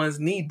someone's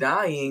knee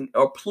dying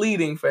or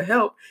pleading for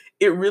help,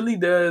 it really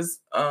does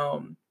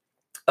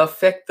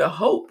affect the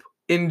hope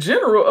in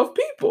general of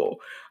people,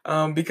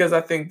 because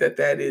I think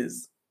that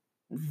is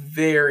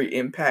very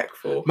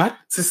impactful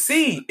to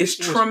see. It's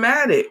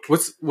traumatic.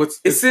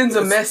 It sends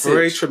a message.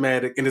 Very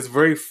traumatic, and it's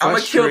very frustrating. I'm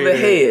gonna kill the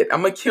head.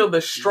 I'm gonna kill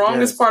the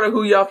strongest part of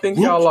who y'all think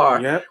y'all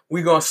are. Yep.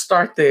 We're gonna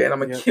start there, and I'm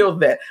gonna kill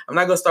that. I'm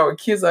not gonna start with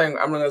kids. I'm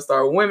gonna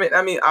start with women.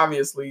 I mean,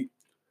 obviously,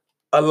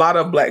 a lot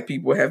of Black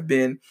people have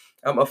been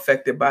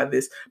affected by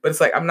this, but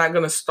it's like, I'm not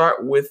gonna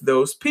start with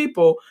those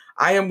people.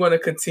 I am gonna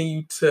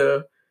continue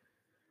to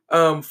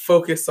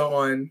focus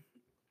on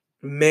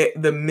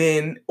the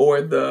men,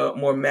 or the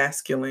more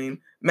masculine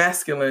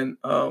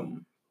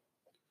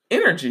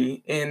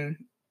energy in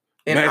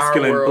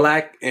masculine our world.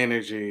 Black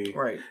energy.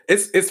 Right.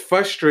 It's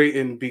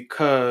frustrating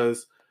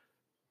because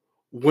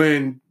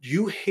when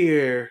you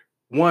hear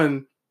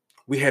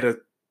we had a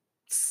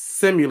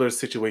similar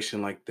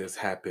situation like this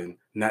happen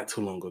not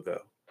too long ago.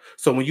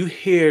 So when you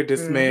hear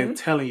this man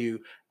telling you,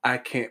 I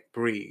can't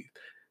breathe,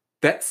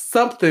 that's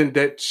something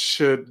that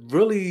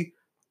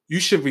you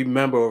should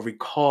remember or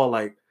recall.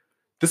 Like,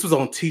 this was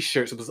on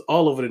T-shirts, it was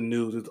all over the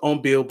news, it's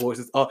on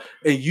billboards, and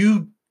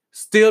you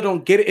still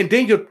don't get it. And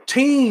then your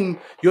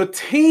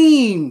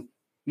team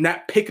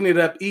not picking it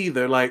up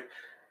either. Like,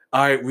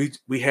 all right,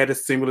 we had a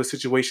similar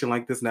situation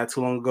like this not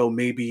too long ago.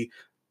 Maybe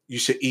you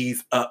should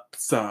ease up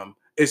some.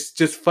 It's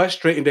just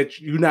frustrating that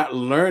you're not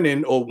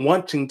learning or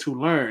wanting to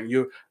learn.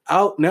 You're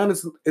out now.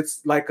 It's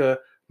like a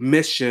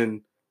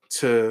mission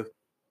to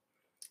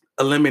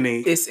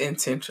eliminate. It's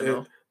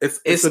intentional.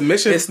 It's a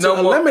mission to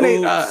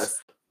eliminate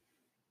us.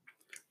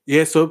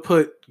 Yeah, so it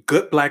put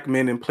good Black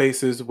men in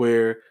places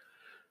where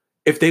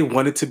if they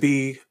wanted to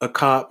be a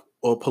cop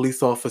or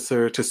police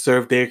officer to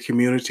serve their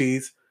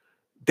communities,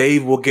 they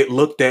will get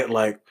looked at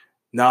like,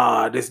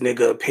 nah, this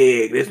nigga a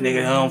pig. This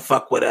nigga don't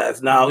fuck with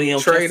us. Nah, we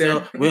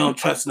don't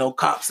trust no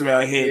cops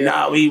around here. Yeah.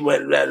 Nah, we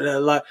went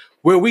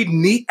where we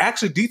need.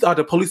 Actually, these are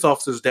the police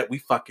officers that we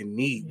fucking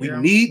need. Yeah.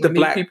 We need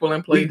Black people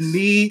in place. We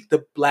need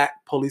the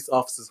Black police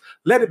officers.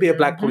 Let it be a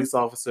Black police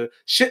officer.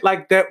 Shit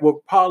like that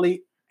will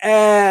probably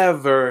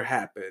ever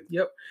happen.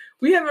 Yep.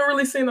 We haven't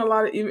really seen a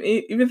lot of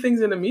even things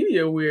in the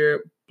media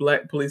where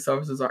Black police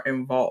officers are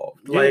involved.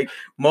 Yeah. Like,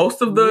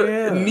 most of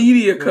the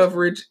media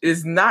coverage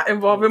is not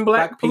involving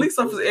Black police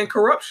officers and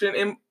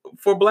corruption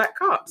for Black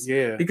cops.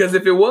 Yeah. Because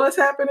if it was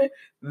happening,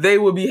 they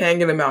would be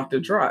hanging them out to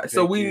dry.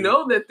 So we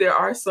know that there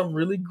are some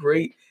really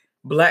great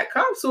Black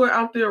cops who are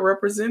out there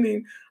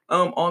representing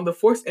on the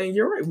force. And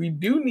you're right, we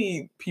do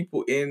need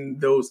people in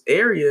those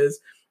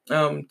areas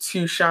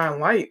to shine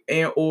light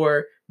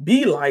or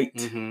be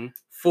light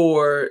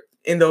for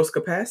in those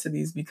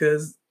capacities,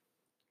 because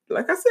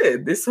like I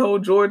said, this whole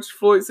George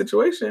Floyd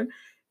situation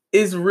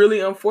is really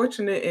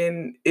unfortunate,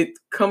 and it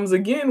comes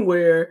again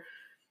where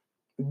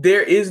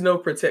there is no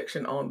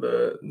protection on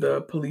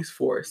the police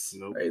force.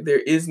 Nope. Right? There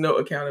is no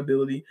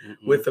accountability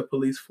with the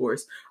police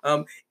force.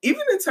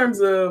 Even in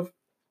terms of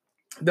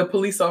the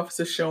police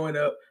officer showing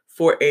up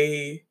for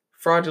a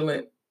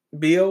fraudulent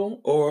bill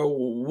or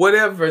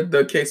whatever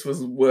the case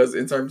was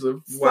in terms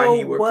of why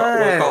he were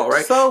called,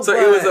 right? So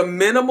it was a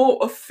minimal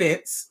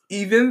offense,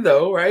 even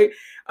though, right,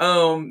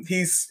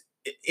 he's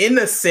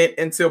innocent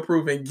until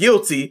proven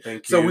guilty.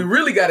 So we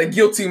really got a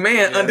guilty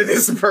man under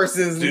this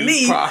person's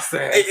knee.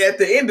 At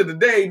the end of the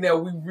day, now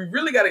we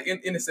really got an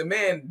innocent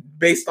man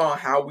based on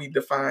how we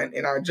define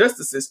in our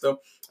justice system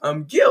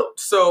guilt.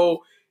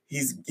 So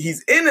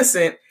he's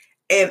innocent.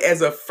 And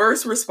as a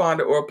first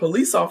responder or a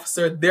police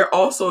officer, they're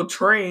also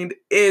trained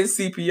in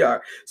CPR.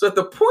 So at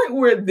the point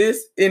where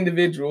this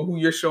individual who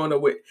you're showing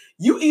up with,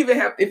 you even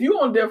have, if you're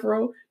on death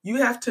row, you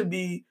have to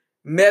be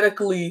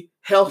medically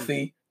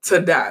healthy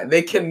to die.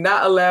 They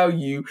cannot allow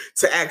you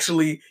to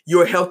actually,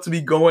 your health to be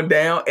going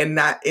down and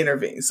not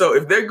intervene. So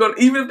if they're going,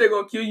 even if they're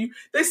going to kill you,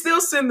 they still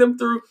send them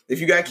through.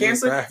 If you got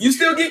cancer, you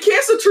still get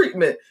cancer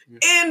treatment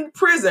in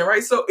prison,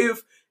 right? So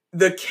if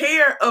the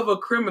care of a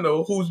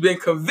criminal who's been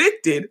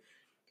convicted,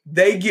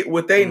 they get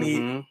what they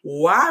need.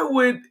 Why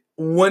would,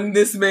 when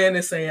this man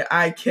is saying,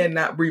 I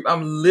cannot breathe,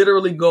 I'm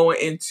literally going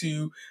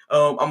into,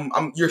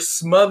 you're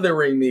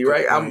smothering me,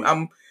 right?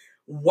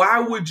 Why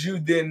would you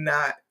then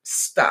not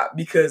stop?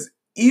 Because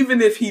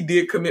even if he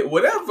did commit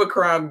whatever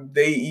crime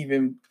they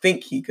even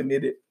think he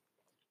committed,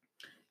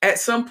 at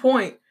some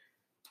point,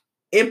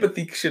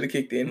 empathy should have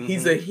kicked in.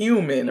 He's a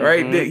human,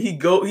 right?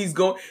 He's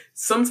going,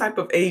 some type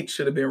of aid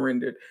should have been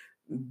rendered.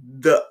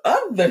 The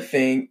other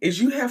thing is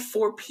you have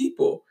 4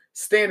 people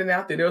standing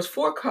out there. There was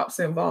 4 cops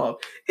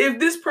involved. If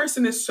this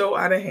person is so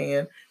out of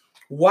hand,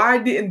 why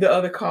didn't the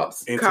other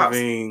cops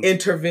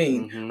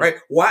intervene? Right?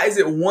 Why is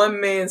it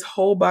one man's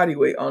whole body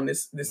weight on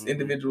this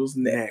individual's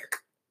neck?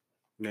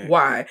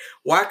 Why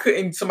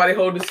couldn't somebody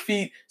hold his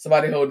feet,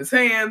 somebody hold his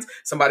hands,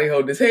 somebody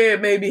hold his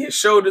head, maybe his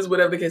shoulders,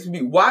 whatever the case may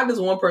be? Why does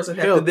one person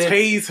have to then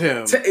tase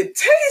him?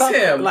 Tase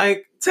him,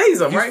 like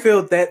tase him, right? You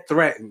feel that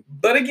threatened.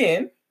 But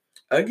again,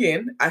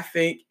 I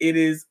think it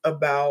is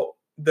about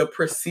the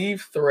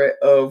perceived threat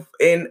of,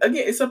 and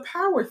again, it's a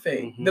power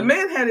thing. The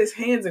man had his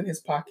hands in his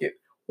pocket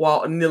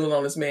while kneeling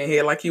on this man's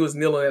head, like he was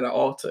kneeling at an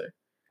altar.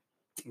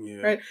 Yeah.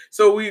 Right.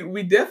 So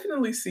we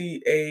definitely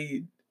see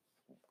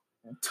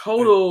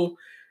total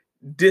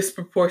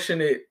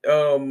disproportionate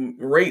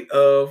rate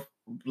of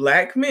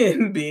Black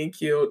men being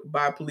killed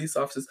by police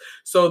officers.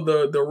 So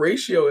the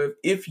ratio,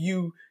 if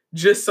you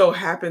just so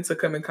happen to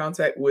come in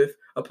contact with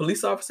a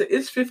police officer,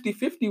 it's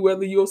 50-50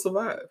 whether you'll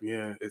survive.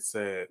 Yeah, it's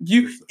sad.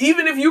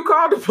 Even if you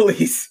call the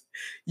police,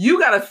 you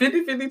got a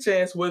 50-50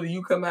 chance whether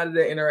you come out of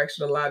that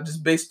interaction alive,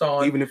 just based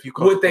on even if you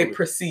call what they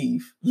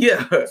perceive.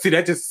 Yeah. See,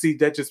 that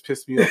just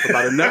pissed me off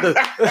about another.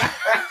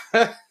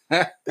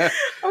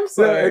 I'm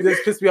sorry. It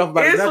just pissed me off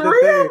about it's another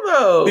real, thing.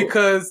 Though.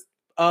 Because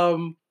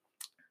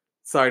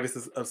sorry, this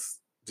is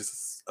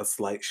a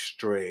slight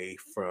stray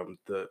from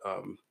the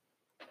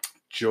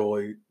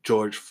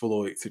George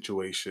Floyd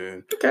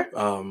situation. Okay.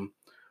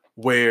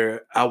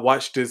 Where I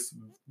watched this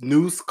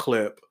news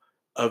clip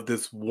of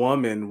this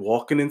woman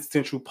walking in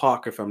Central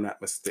Park, if I'm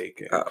not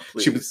mistaken.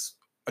 She was,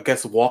 I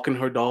guess, walking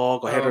her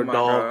dog, or had her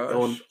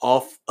dog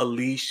off a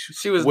leash.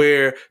 She was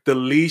where the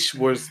leash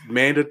was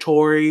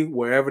mandatory,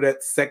 wherever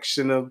that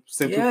section of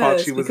Central Park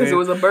she was in. Because it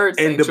was a bird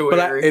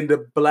sanctuary. And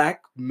the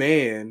black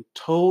man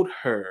told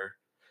her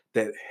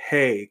that,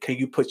 hey, can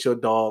you put your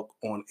dog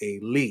on a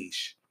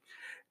leash?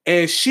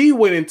 And she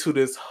went into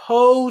this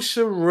whole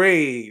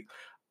charade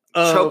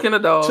of choking a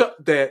dog.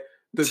 The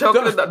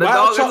dog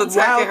is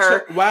attacking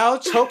her. While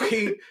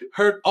choking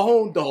her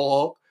own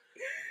dog,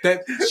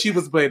 that she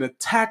was being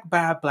attacked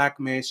by a black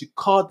man. She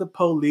called the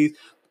police.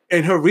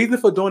 And her reason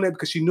for doing that,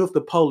 because she knew if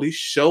the police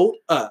showed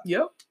up,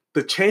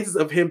 the chances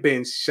of him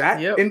being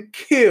shot and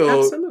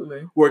killed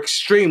were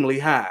extremely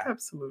high.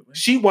 Absolutely.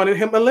 She wanted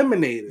him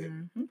eliminated.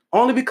 Mm-hmm.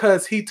 Only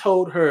because he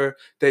told her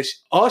that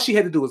all she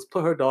had to do was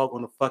put her dog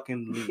on a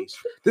fucking leash.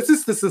 This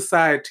is the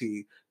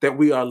society that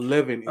we are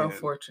living in.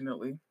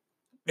 Unfortunately.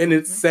 And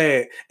it's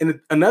sad. And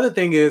another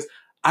thing is,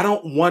 I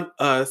don't want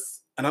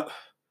us,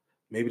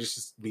 maybe this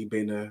is me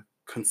being a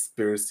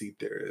conspiracy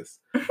theorist.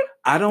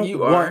 I'm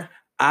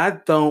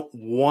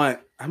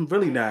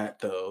really not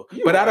though.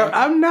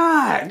 I'm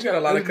not. You got a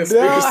lot of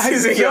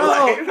conspiracies in your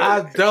life.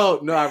 I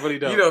don't. No, I really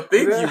don't. You don't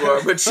think you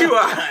are, but you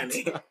are,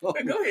 honey. Go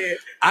ahead.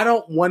 I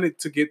don't want it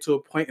to get to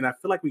a point, and I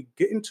feel like we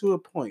get into a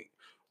point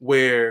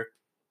where,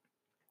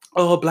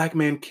 a black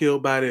man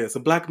killed by this, a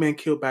black man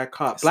killed by a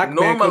cop. It's black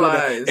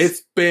normalized.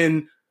 It's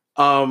been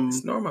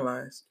it's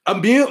normalized.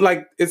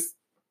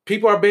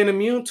 People are being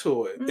immune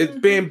to it. Mm-hmm. It's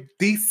being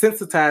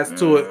desensitized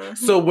to it.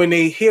 So when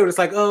they hear it, it's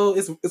like, oh,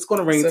 it's going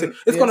to rain.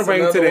 It's going to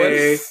rain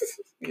today.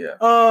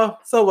 Yeah.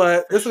 So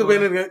what? It's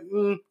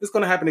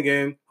going to happen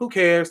again. Who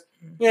cares?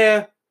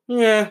 Yeah.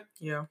 Yeah.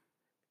 And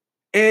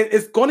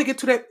it's going to get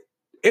to that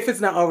if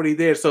it's not already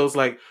there. So it's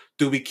like,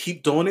 do we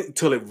keep doing it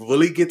until it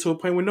really gets to a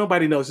point where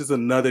nobody knows it's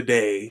another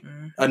day,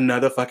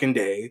 another fucking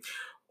day?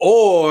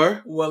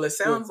 Or, well, it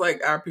sounds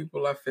like our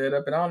people are fed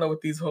up, and I don't know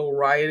what these whole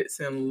riots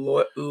and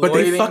but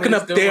they fucking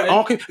up their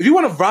own. If you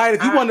want to riot,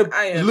 if you want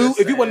to loot,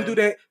 if you want to do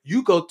that,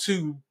 you go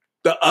to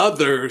the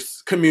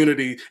others'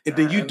 community, and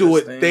then you do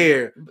it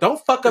there. Don't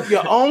fuck up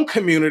your own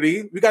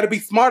community. We got to be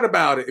smart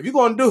about it. If you're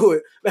gonna do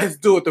it, let's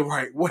do it the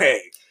right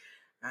way.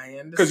 I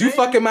understand. Because you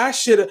fucking my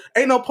shit up.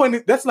 Ain't no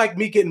point. That's like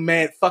me getting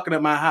mad fucking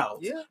up my house.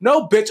 Yeah.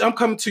 No, bitch, I'm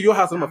coming to your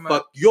house and I'm gonna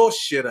fuck your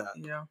shit up.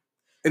 Yeah.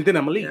 And then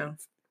I'm gonna leave. Yeah.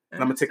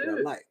 And I'm gonna take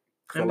that light.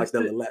 I like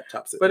that little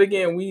laptop. But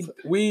again,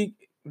 we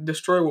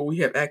destroy what we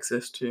have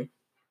access to.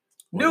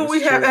 Do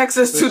we have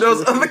access to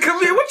those other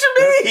communities? What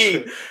you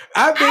mean?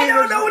 I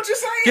don't know what you're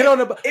saying. Get on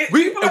the.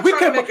 We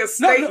can make a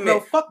statement.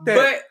 No, fuck that.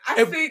 But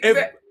I think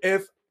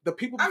if the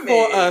people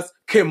before us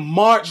can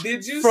march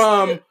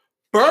from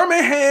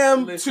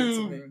Birmingham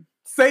to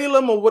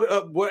Salem or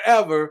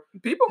whatever,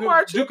 people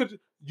marching.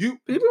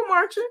 People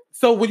marching.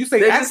 So when you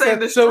say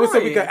access, so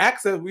we got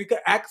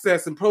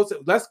access and process.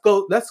 Let's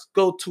go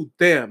to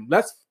them.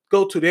 Let's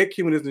go to their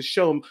communities and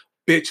show them,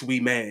 bitch, we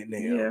mad now.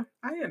 Yeah,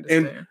 I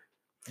understand. And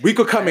we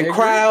could come in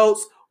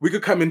crowds, we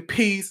could come in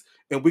peace,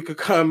 and we could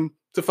come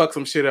to fuck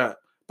some shit up.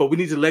 But we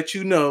need to let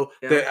you know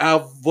that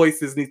our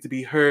voices need to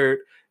be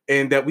heard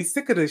and that we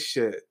sick of this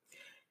shit.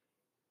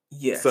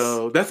 Yes.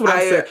 So that's what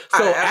I said.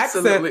 So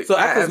access,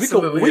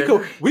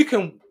 we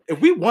can. If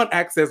we want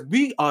access,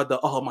 we are the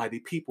almighty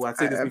people. I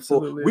said this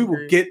before. We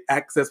will get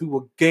access. We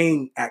will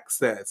gain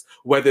access,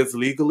 whether it's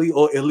legally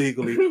or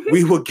illegally.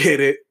 We will get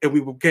it, and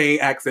we will gain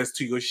access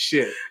to your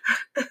shit.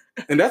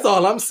 And that's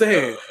all I'm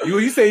saying.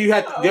 You say you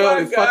had to go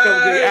and fuck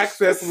up with the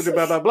access with the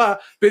blah blah blah.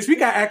 Bitch, we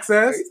got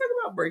access. You talking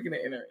about breaking the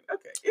internet?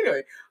 Okay.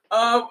 Anyway.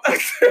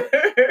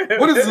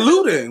 What is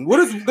looting? What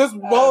is this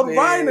world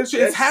rioting and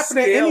shit? It's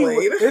happening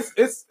anyway.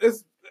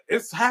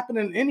 It's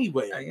happening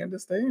anyway. I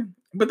understand.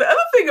 But the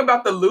other thing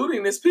about the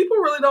looting is people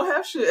really don't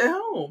have shit at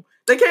home.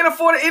 They can't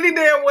afford it any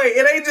damn way.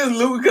 It ain't just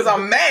looting because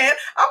I'm mad.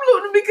 I'm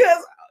looting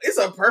because it's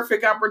a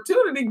perfect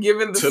opportunity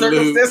given the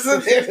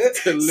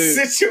circumstances and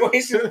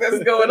situations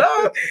that's going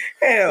on.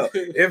 Hell,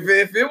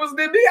 if it was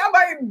me, I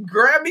might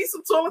grab me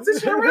some toilet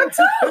tissue and run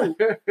too.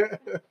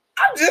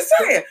 I'm just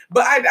saying.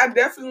 But I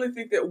definitely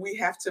think that we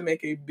have to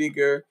make a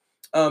bigger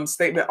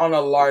statement on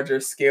a larger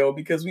scale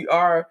because we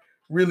are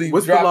really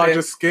what's dropping, the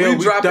larger scale?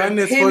 We've done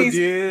this pennies, for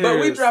years. But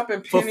we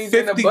dropping pennies for 50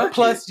 in the bucket.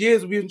 plus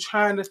years. We've been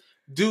trying to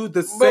do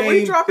the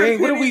same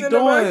thing. What are we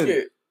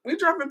doing? We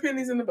dropping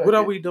pennies in the bucket. What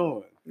are we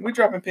doing? We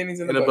dropping pennies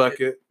in the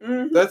bucket.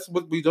 Mm-hmm. That's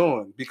what we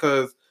doing,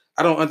 because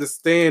I don't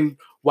understand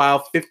why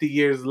 50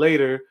 years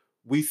later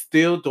we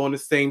still doing the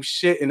same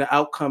shit and the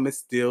outcome is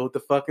still the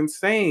fucking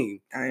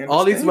same. I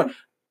understand.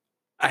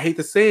 I hate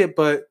to say it,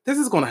 but this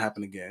is going to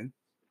happen again.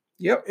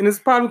 Yep. And it's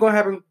probably going to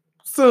happen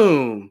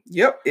soon.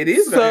 Yep, it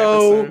is going to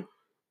happen soon.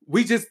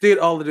 We just did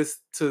all of this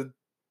to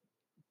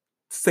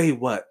say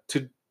what?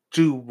 To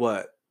do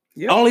what?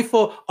 Yep. Only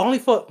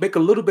for make a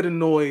little bit of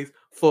noise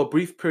for a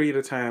brief period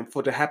of time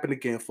for it to happen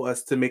again, for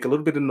us to make a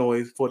little bit of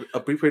noise for a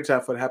brief period of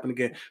time for it to happen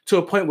again, to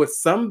a point where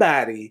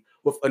somebody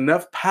with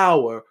enough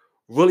power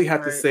really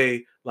have to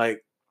say,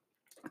 like,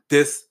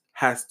 this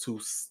has to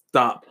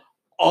stop.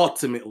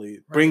 Ultimately,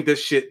 bring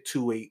this shit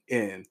to an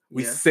end.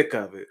 We sick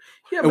of it.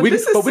 Yeah, but we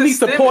need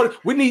support.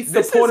 We need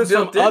supporters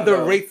from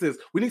other races.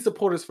 We need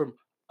supporters from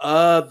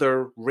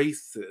other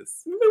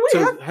races. We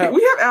have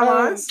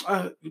allies.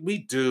 We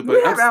do, but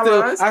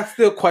I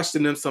still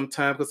question them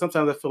sometimes, because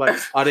sometimes I feel like,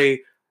 are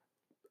they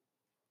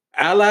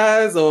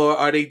allies or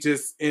are they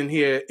just in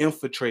here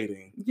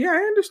infiltrating? Yeah, I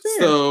understand.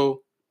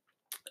 So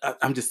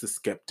I'm just a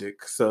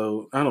skeptic.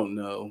 So I don't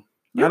know.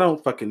 Yep. I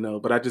don't fucking know,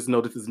 but I just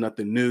know this is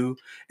nothing new,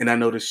 and I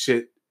know this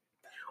shit.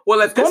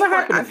 Well, at this point,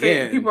 I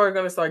think people are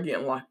going to start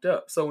getting locked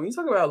up. So when you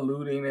talk about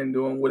looting and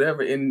doing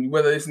whatever, and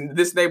whether it's in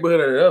this neighborhood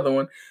or the other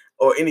one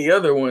or any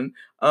other one,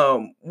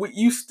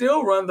 you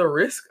still run the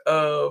risk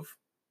of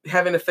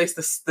having to face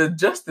the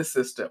justice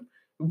system.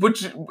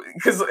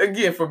 Because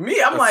again, for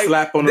me, I'm like,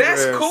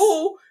 that's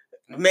cool,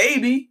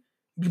 maybe,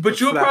 but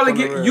you'll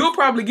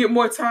probably get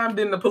more time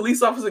than the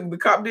police officer, the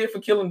cop did for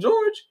killing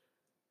George,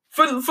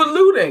 for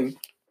looting.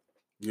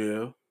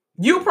 Yeah,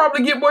 you'll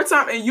probably get more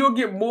time, and you'll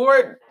get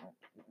more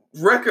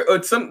record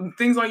or some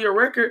things on your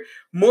record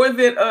more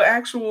than an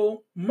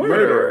actual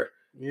murderer.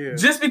 Yeah,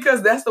 just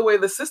because that's the way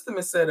the system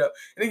is set up.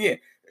 And again,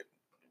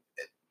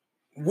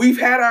 we've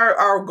had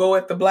our go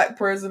at the black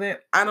president.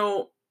 I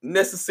don't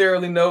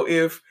necessarily know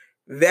if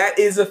that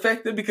is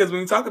effective, because when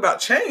we talk about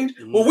change,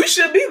 well, we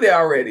should be there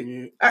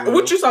already. Yeah.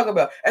 What you talking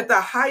about? At the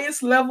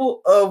highest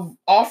level of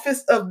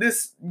office of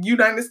this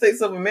United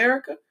States of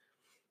America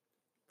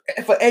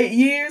for 8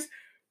 years.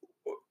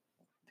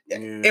 Yeah.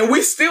 And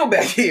we still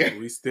back here.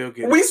 We still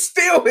into it. We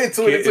still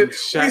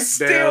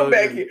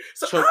back here.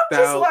 So I'm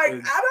just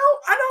like, I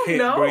don't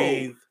know.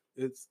 Breathe.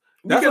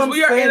 Because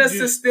we are in a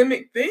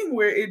systemic thing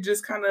where it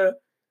just kind of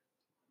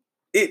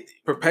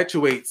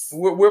perpetuates.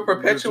 We're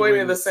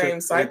perpetuating the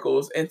same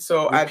cycles, and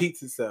so it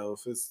repeats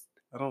itself.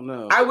 I don't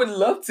know. I would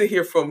love to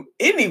hear from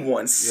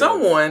anyone,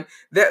 someone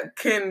that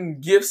can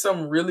give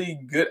some really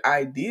good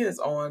ideas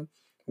on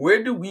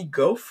where do we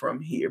go from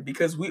here,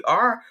 because we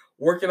are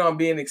working on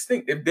being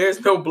extinct. If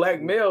there's no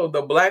black male,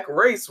 the black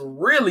race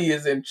really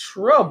is in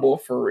trouble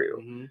for real.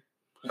 Mm-hmm.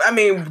 I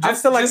mean, I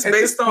feel like just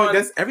based on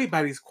that's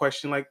everybody's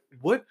question. Like,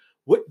 what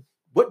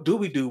do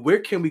we do? Where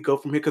can we go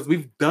from here? Because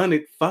we've done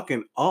it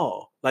fucking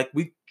all. Like,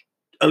 we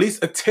at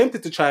least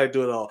attempted to try to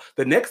do it all.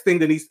 The next thing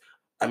that needs,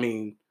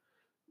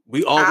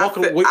 we all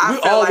walking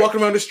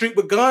around the street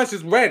with guns,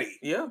 just ready.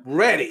 Yeah,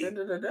 ready. At the end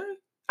of the day,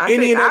 I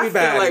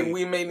feel like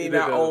we may need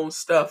our own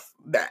stuff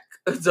back.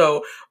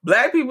 So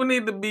black people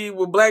need to be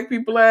where black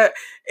people at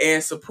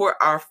and support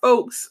our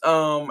folks,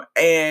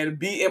 and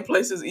be in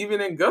places,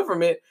 even in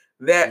government,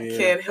 that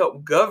can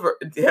help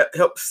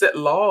set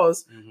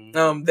laws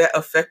that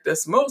affect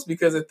us most.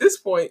 Because at this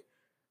point,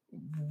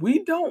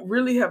 we don't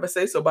really have a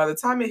say. So by the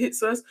time it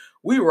hits us,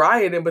 we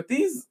rioting. But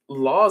these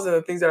laws and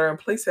the things that are in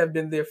place have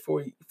been there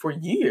for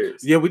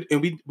years. Yeah,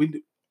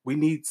 we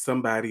need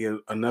somebody,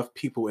 enough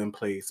people in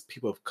place,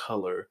 people of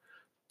color,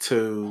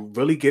 to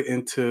really get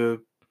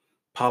into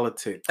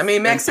politics. I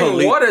mean,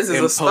 Maxine Waters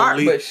is a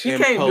start, but she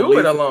can't do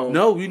it alone.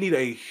 No, we need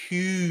a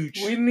huge.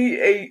 We need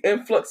a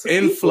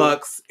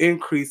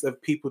increase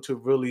of people to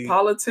really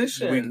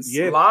politicians,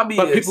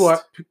 lobbyists.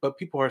 But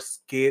people are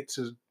scared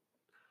to.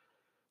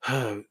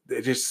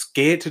 They're just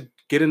scared to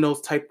get in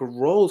those type of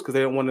roles because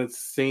they don't want to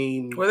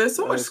seem. Well, there's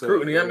so much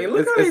scrutiny. I mean,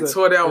 look how they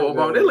tore down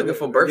Obama. They're looking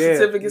for birth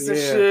certificates and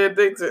shit.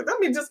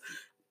 Just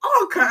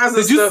all kinds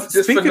of stuff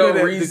just for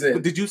no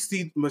reason. Did you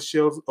see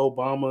Michelle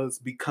Obama's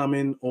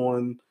becoming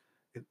on?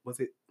 Was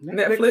it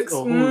Netflix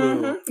or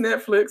Hulu? Mm-hmm.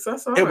 Netflix. I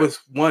saw it. It was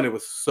really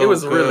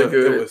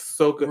good. It was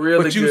so good.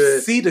 Really but you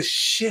see the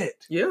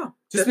shit. Yeah.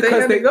 Just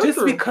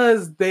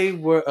because they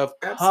were of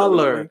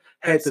color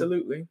had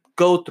to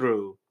go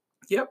through.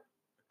 Yep.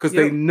 Because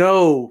they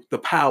know the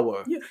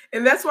power. Yeah.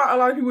 And that's why a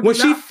lot of people when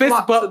she fist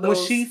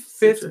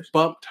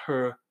bumped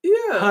her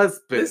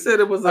husband. They said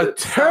it was a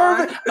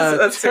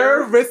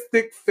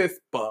terroristic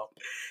fist bump.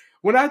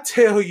 When I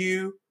tell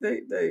you,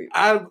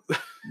 I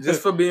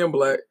just for being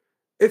black.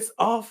 It's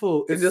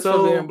awful. It's just so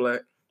for being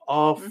black.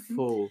 Awful.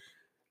 Mm-hmm.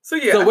 So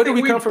yeah, so where do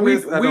we come from? We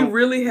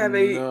really have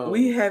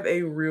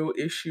a real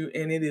issue,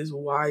 and it is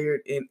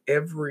wired in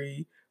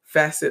every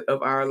facet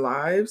of our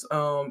lives.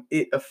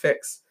 It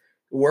affects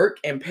work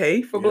and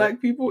pay for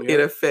black people. It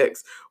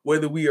affects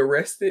whether we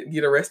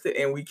get arrested,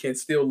 and we can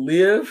still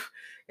live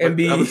And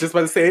I was just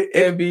about to say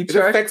it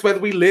affects whether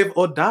we live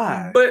or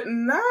die. But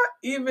not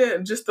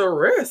even just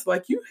arrest.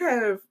 Like you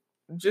have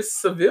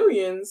just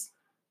civilians,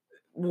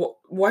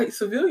 white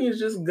civilians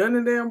just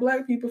gunning down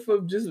black people for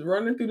just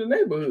running through the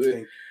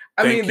neighborhood.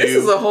 This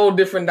is a whole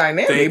different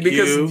dynamic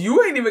because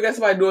you ain't even got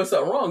somebody doing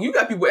something wrong. You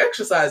got people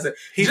exercising.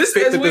 He just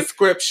fit the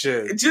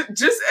description.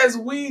 Just as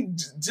we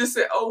just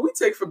said, we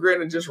take for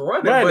granted just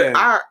running. But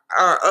our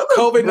other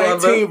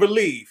COVID-19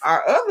 relief.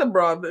 Our other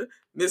brother,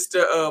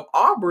 Mr.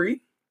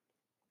 Aubrey,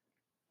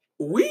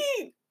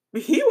 he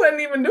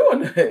wasn't even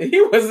doing that.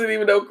 He wasn't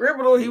even no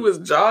criminal. He was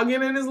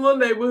jogging in his little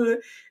neighborhood,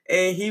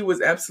 and he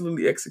was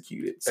absolutely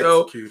executed.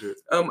 So,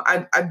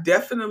 I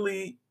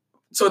definitely.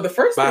 So the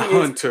first by thing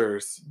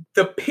hunters, is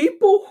the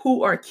people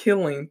who are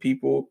killing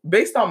people,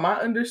 based on my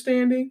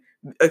understanding,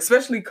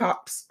 especially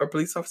cops or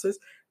police officers,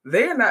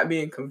 they are not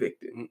being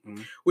convicted,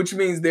 which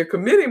means they're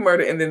committing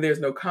murder, and then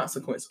there's no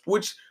consequence,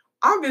 which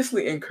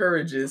obviously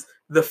encourages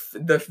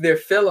their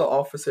fellow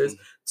officers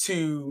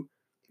to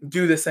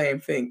do the same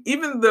thing.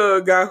 Even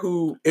the guy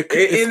who in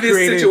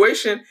this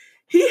situation,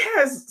 he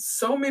has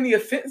so many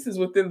offenses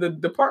within the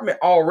department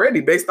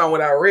already, based on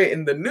what I read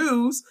in the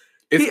news.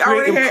 It's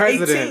creating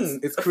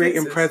precedents. It's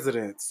creating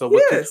precedents. So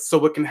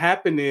what can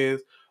happen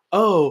is,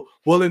 in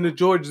the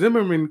George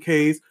Zimmerman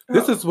case,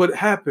 this is what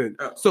happened.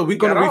 So we're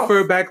going to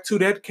refer back to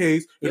that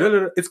case.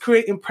 Yep. It's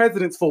creating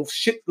precedents for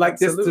shit like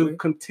this to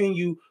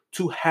continue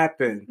to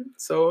happen.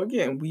 So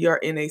again, we are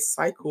in a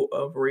cycle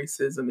of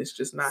racism. It's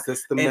just not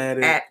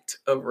systematic. An act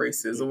of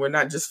racism. We're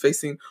not just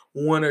facing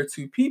one or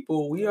two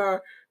people. We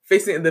are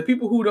facing the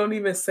people who don't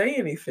even say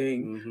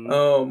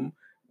anything.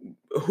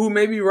 Who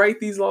maybe write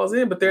these laws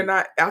in, but they're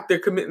not out there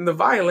committing the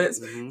violence.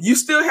 You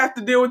still have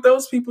to deal with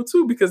those people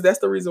too, because that's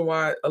the reason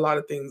why a lot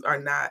of things are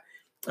not,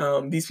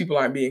 these people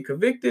aren't being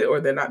convicted or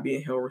they're not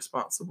being held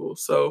responsible.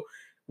 So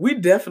we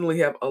definitely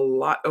have a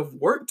lot of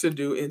work to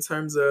do in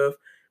terms of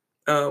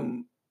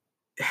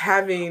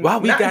having we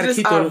not gotta just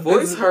keep our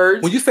voice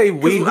heard. When you say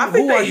we, who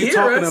are you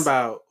talking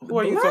about? Who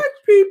are Black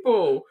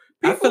people.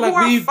 I feel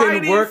like we've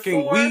been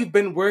working. We've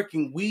been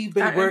working.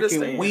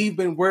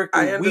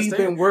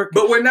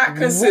 But we're not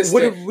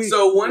consistent.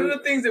 So one of the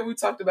things that we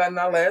talked about in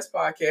our last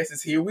podcast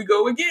is here we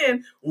go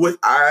again with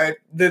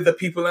the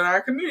people in our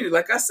community.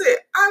 Like I said,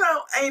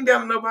 I ain't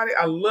down with nobody.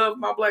 I love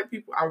my Black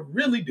people. I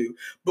really do.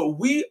 But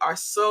we are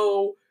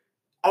so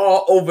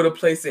all over the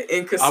place and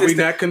inconsistent. Are we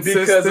not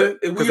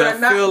consistent? Because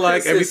I feel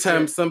like every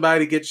time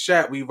somebody gets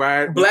shot, we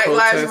riot. Black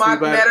Lives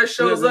Matter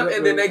shows up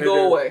and then they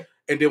go away.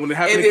 And then when it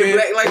happens again,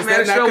 Black Lives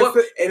Matter show up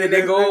and then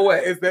they go away.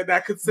 Is that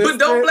not consistent?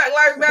 But don't Black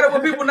Lives Matter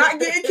when people not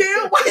getting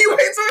killed? Why you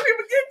wait till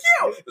people get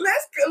killed?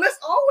 Let's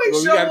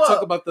always show up. We gotta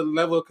talk about the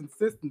level of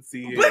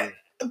consistency here.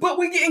 But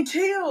we getting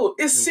killed.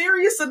 It's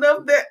serious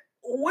enough that.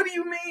 What do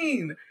you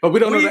mean? But we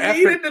don't know the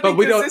effort.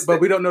 But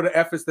we don't know the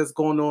efforts that's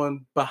going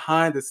on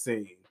behind the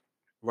scene,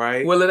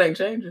 right? Well, it ain't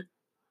changing.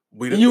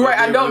 You're right.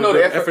 I don't know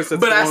the efforts,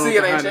 but I see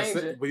it ain't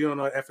changing. But you don't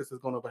know the efforts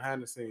that's going on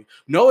behind the scene.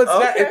 No, it's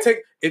not.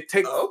 It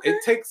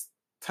takes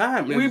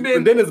time, and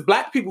then there's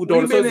Black people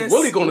doing it, so it's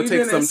really going to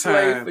take some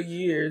time. For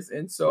years,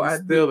 and so I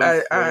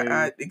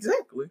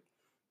exactly.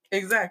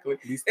 And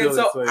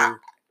so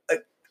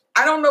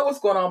I don't know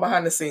what's going on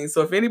behind the scenes.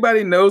 So if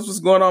anybody knows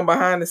what's going on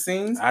behind the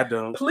scenes, I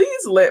don't.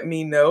 Please let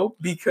me know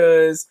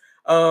because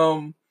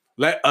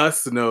let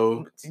us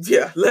know.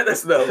 Yeah, let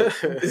us know.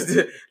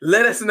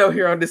 Let us know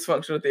here on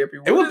Dysfunctional Therapy.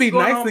 It would be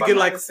nice to get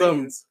like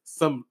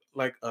some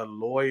like a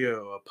lawyer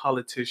or a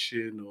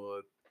politician or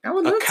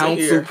a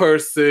council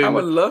person. I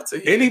would love to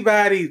hear.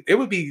 Anybody. It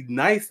would be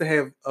nice to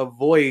have a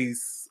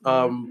voice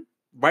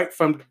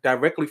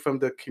directly from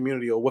the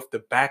community or with the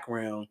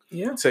background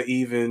to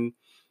even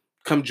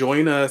come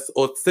join us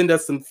or send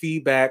us some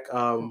feedback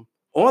on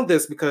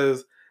this,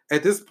 because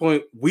at this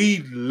point we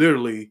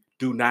literally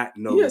do not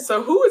know. Yeah,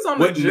 so who is on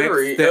the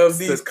jury of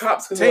these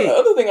cops? Because the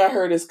other thing I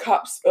heard is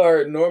cops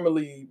are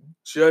normally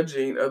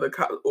judging other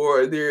cops,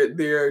 or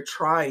they're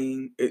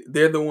trying.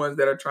 They're the ones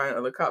that are trying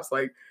other cops.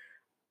 Like,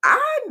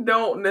 I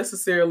don't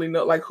necessarily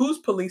know, like, who's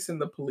policing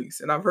the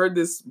police? And I've heard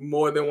this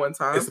more than one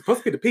time. It's supposed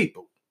to be the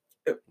people,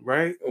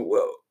 right?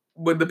 Well,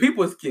 but the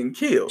people is getting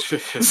killed.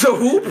 So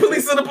who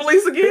policing the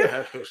police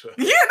again?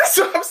 Yeah, that's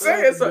what I'm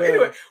saying. So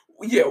anyway,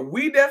 yeah,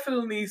 we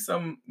definitely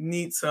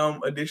need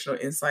some additional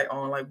insight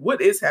on like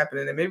what is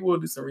happening, and maybe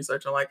we'll do some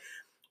research on like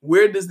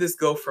where does this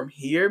go from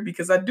here?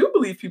 Because I do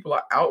believe people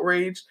are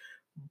outraged,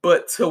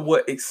 but to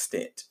what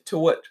extent? To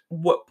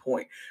what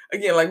point?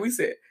 Again, like we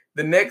said,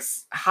 the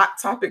next hot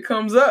topic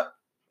comes up,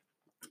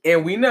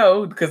 and we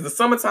know because the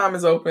summertime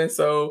is open.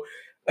 So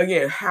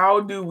again,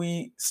 how do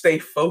we stay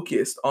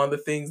focused on the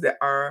things that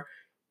are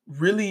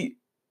really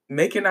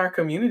making our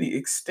community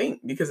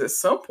extinct? Because at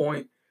some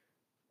point,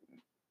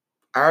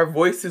 our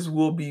voices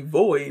will be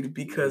void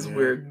because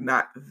we're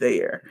not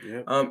there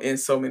in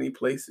so many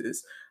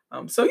places.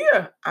 So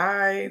yeah,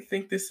 I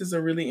think this is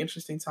a really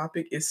interesting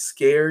topic. It's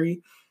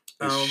scary.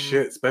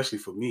 Shit, especially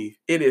for me.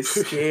 It is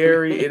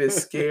scary. It is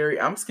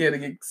scary. I'm scared to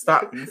get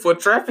stopped for a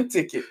traffic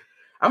ticket.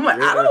 I'm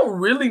like, I don't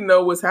really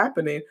know what's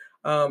happening.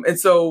 And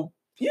so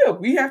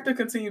we have to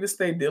continue to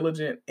stay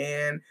diligent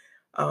and,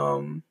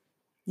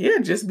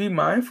 just be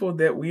mindful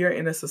that we are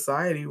in a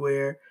society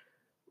where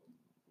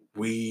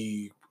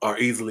we are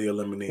easily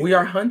eliminated. We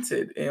are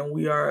hunted, and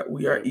we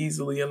are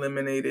easily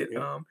eliminated.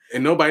 Yeah.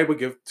 And nobody would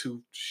give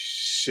two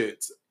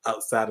shits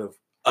outside of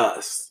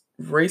us.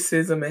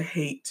 Racism and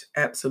hate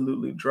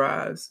absolutely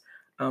drives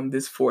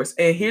this force.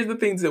 And here's the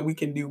things that we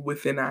can do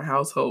within our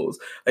households.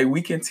 Like,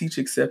 we can teach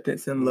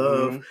acceptance and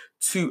love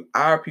to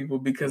our people,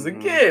 because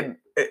again,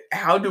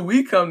 how do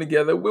we come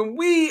together when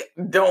we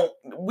don't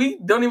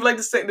even like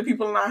to say the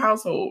people in our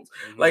households?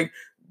 Like,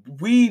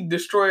 we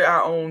destroy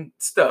our own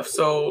stuff.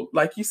 So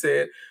like you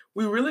said,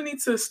 we really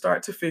need to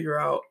start to figure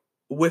out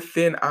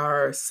within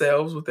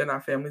ourselves, within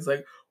our families,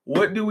 like,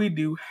 what do we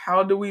do?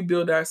 How do we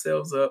build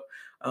ourselves up?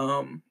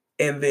 And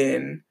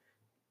then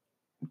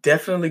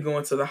definitely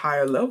going to the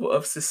higher level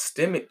of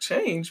systemic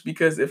change,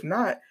 because if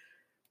not,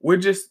 we're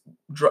just,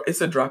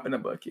 it's a drop in the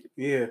bucket.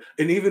 Yeah.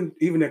 And even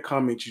that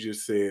comment you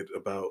just said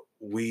about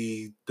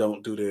we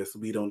don't do this,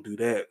 we don't do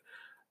that.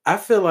 I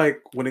feel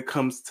like when it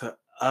comes to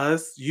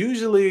us,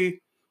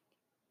 usually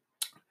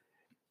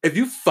if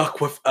you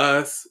fuck with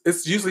us,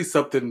 it's usually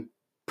something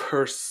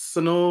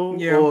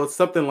personal or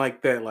something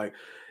like that. Like,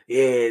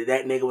 yeah,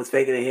 that nigga was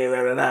faking it here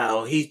right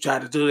now. He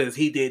tried to do this.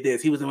 He did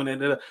this. He was doing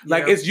that.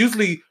 Like, it's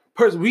usually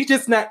we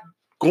just not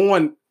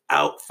going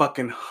out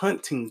fucking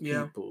hunting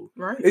people.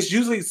 Right. It's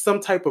usually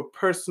some type of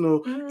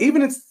personal,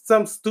 even in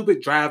some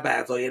stupid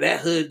drive-bys. Oh, yeah, that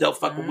hood don't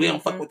fuck with, we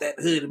don't fuck with that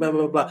hood, blah,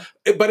 blah, blah.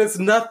 But it's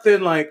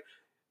nothing like,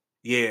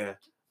 yeah,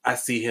 I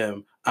see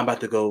him. I'm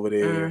about to go over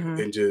there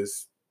and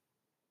just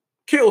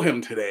kill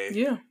him today.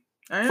 Yeah.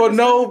 For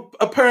no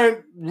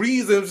apparent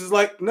reasons. It's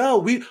like, no,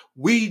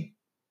 we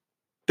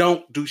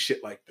don't do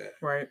shit like that.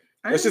 Right.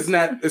 It's just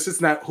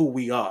not who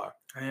we are.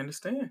 I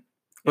understand.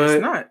 But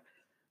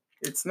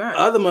it's not.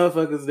 Other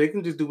motherfuckers, they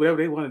can just do whatever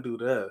they want to do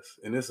to us,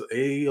 and it's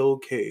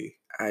A-okay.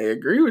 I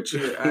agree with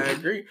you. I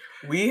agree.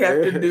 We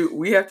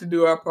have to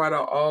do our part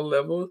on all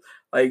levels.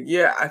 Like,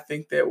 I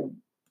think that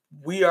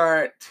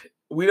we're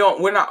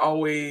not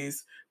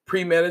always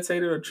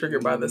premeditated or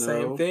triggered by the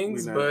same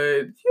things,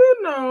 but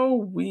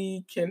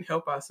we can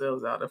help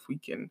ourselves out if we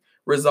can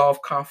resolve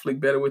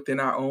conflict better within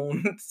our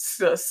own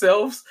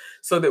selves,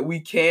 so that we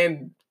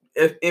can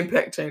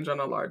impact change on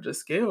a larger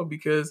scale.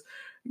 Because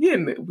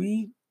again,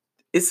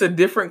 it's a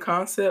different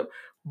concept,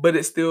 but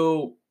it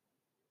still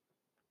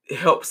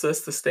helps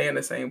us to stay in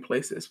the same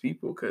place as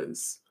people.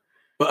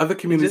 But other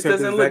communities have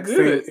the exact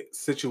same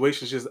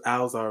situations, just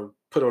ours are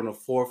put on the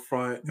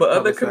forefront. But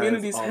other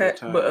communities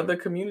haven't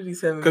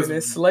been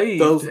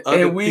enslaved,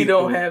 and we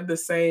don't have the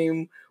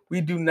same.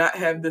 We do not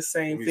have the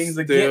same things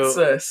against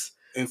us.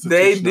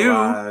 They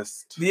do,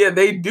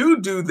 they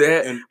do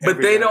that, but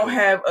they don't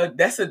have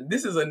this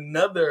is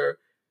another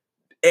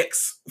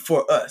X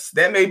for us.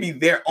 That may be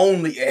their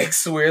only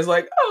X, where it's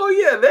like, oh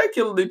yeah, they're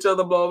killing each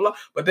other, blah blah,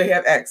 but they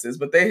have access,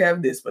 but they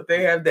have this, but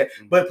they have that,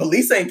 but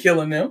police ain't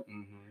killing them.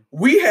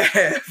 We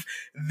have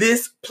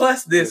this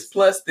plus this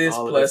plus this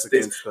plus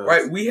this,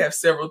 right? We have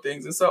several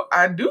things, and so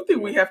I do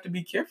think we have to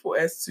be careful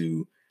as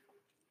to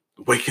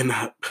waking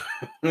up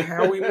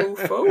how we move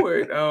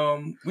forward.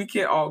 We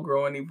can all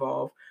grow and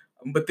evolve,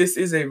 but this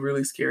is a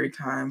really scary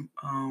time,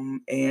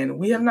 and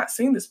we have not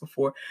seen this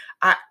before.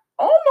 I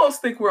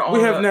almost think we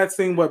have not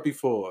seen what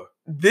before?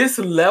 This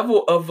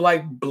level of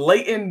like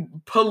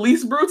blatant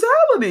police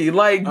brutality,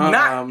 like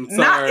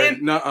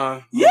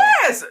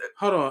yes.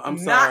 Hold on, I'm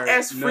sorry. Not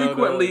as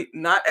frequently.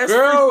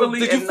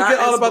 Did you forget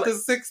all about the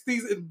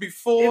 '60s and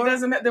before? It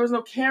doesn't matter. There was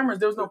no cameras.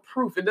 There was no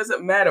proof. It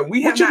doesn't matter.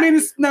 What you mean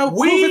it's no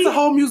proof? It's a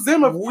whole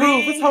museum of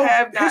proof. It's whole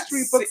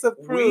history books of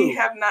proof. We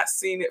have not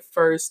seen it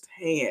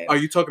firsthand. Are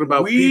you talking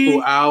about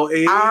people our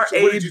age? Our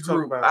age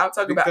group. I'm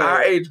talking about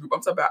our age group.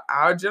 I'm talking about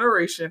our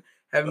generation.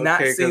 Have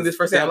not seen this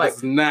firsthand. Like,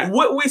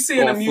 what we see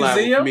in a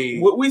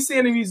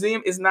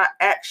museum, is not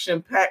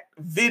action-packed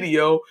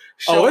video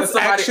showing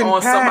somebody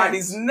on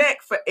somebody's neck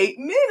for 8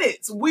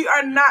 minutes. We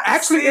are not.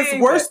 Actually, it's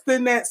worse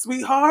than that,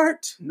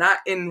 sweetheart. Not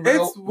in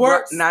real. It's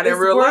worse. Not in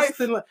real life.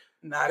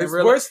 It's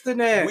worse than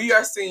that. We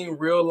are seeing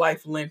real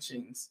life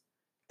lynchings,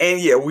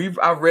 and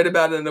I've read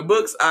about it in the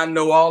books. I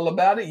know all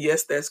about it.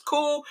 Yes, that's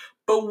cool.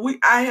 But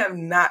I have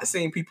not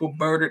seen people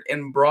murdered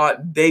in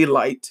broad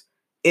daylight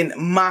in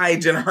my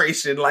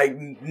generation, like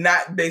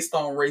not based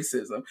on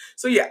racism.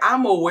 So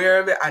I'm aware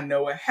of it. I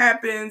know it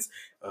happens.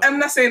 I'm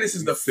not saying this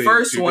is the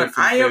first one.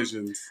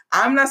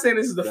 I'm not saying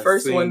this is the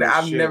first one that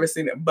I've never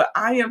seen it, but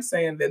I am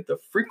saying that the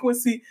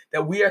frequency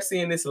that we are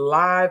seeing this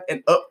live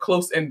and up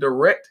close and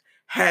direct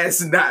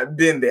has not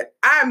been there.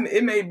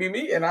 It may be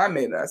me, and I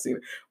may not have seen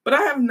it, but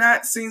I have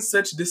not seen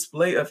such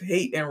display of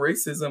hate and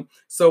racism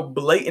so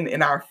blatant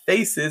in our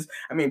faces.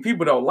 I mean,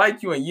 people don't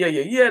like you, and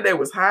they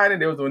was hiding,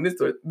 they was doing this,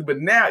 but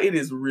now it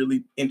is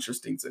really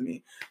interesting to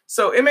me.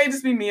 So it may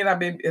just be me, and have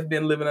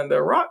been living under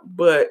a rock,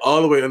 but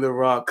all the way under a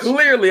rock.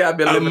 Clearly, I've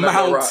been living under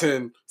a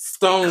rock.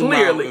 Stone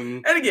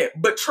mountain. And again,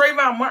 but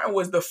Trayvon Martin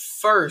was the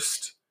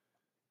first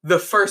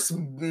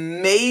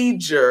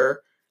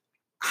major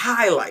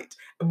highlight.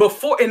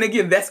 Before, and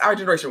again, that's our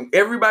generation.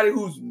 Everybody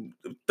who's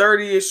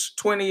 30-ish,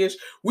 20-ish,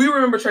 we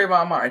remember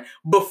Trayvon Martin.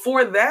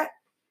 Before that,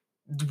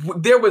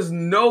 there was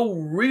no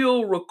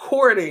real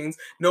recordings,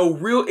 no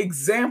real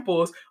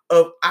examples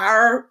of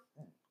our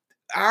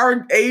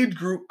age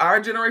group,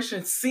 our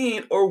generation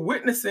seeing or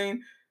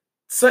witnessing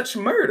such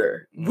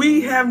murder.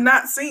 We have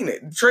not seen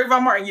it.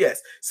 Trayvon Martin,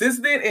 yes.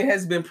 Since then, it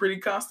has been pretty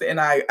constant, and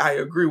I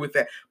agree with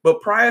that.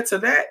 But prior to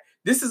that,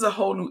 this is a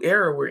whole new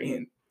era we're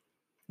in.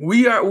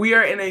 We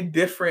are in a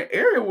different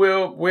era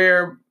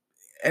where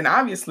and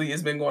obviously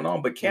it's been going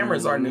on, but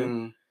cameras are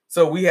new.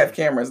 So we have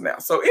cameras now.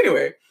 So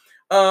anyway,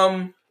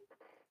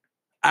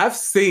 I've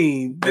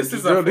seen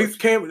these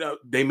cameras,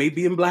 they may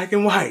be in black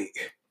and white,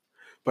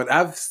 but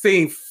I've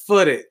seen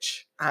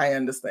footage. I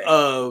understand.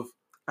 Of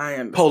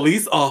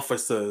police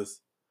officers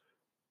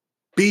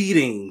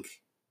beating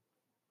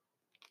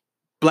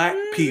black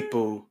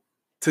people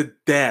to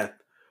death.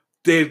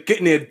 They're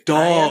getting their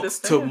dogs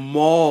to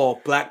maul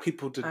black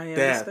people to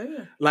death.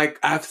 Like,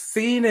 I've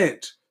seen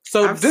it.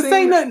 So this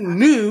ain't nothing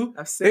new.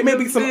 They may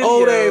be some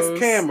old ass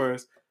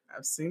cameras.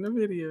 I've seen the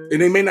videos. And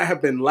they may not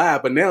have been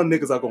live, but now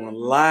niggas are going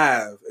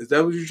live. Is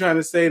that what you're trying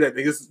to say? That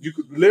you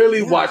could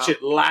literally watch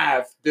it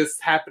live, this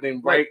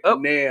happening right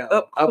now.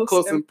 Up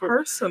close and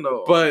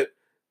personal. But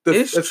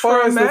it's as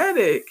far traumatic. As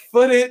the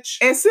footage.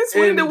 And since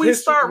when did we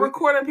start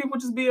recording people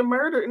just being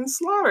murdered and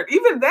slaughtered?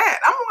 Even that,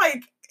 I'm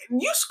like,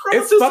 you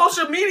scroll through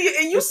social media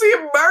and you see a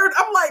bird.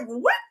 I'm like,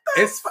 what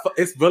the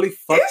It's really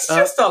fucked up. It's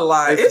just a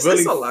lie. It's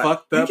really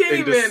fucked up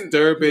and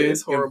disturbing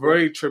and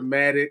very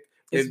traumatic.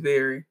 It's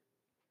very.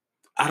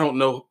 I don't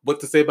know what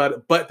to say about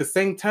it, but at the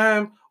same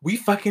time, we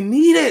fucking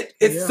need it.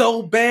 It's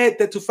so bad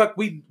that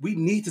we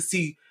need to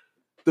see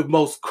the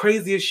most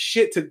craziest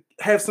shit to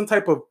have some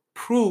type of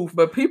proof.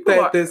 But people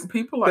are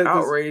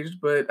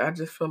outraged, but I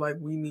just feel like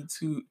we need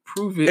to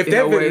prove it in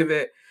a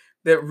way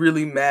that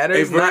really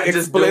matters, not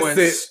just doing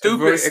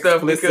stupid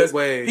stuff because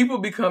people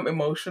become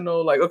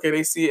emotional. Like, okay,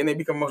 they see it and they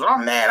become emotional. Oh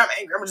man, I'm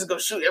angry. I'm just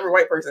gonna shoot every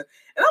white person.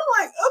 And I'm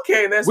like,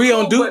 okay, that's we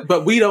don't do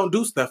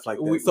stuff like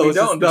that. We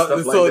don't do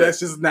stuff like that. That's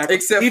just not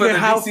except even for the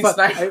DC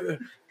sniper.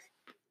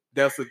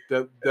 That was a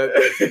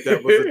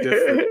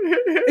different.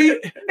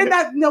 And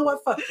I know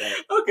what, fuck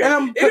that. Okay.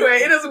 Anyway,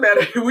 it doesn't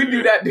matter. We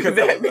do not do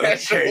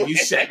that. Okay, you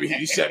shut me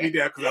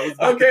down because I was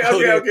okay.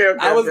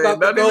 I was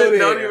about to go there.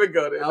 Don't even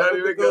go there. Don't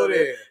even go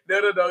there.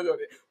 No, don't go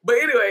there. But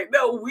anyway,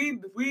 no, we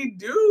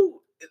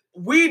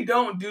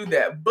don't do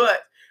that.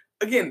 But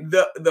again,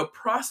 the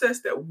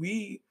process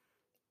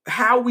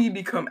how we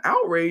become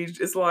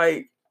outraged is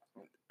like,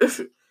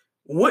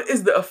 what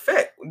is the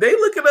effect? They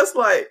look at us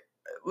like,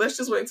 let's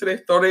just wait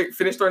until they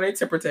finish throwing their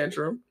temper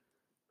tantrum.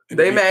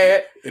 They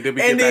mad. And then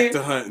we get back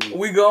to hunting.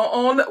 We go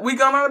on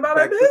about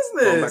our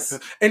business.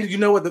 And you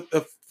know what?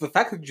 The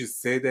fact that you just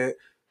said that,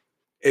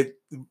 it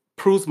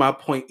proves my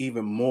point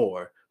even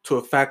more to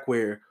a fact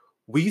where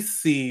we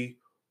see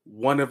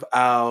one of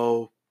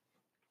our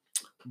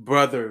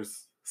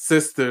brothers,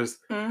 sisters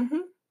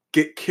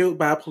get killed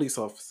by a police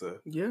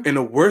officer. Yeah. And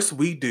the worst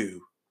we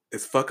do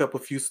is fuck up a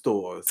few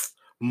stores.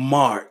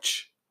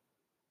 March.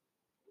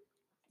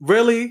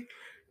 Really?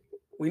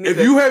 Listen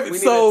to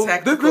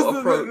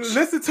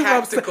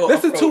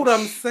what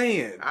I'm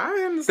saying. I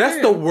understand.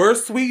 That's the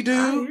worst we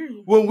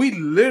do when we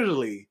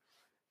literally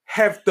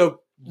have the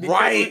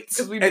right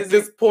at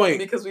this point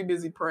because we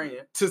busy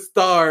praying to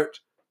start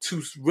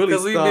to really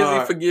because we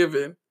busy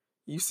forgiving.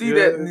 You see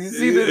that?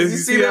 You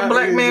see that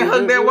black man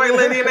hug that white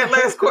lady in that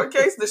last court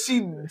case? That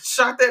she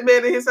shot that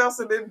man in his house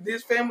and then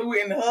his family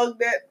went and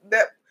hugged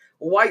that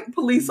white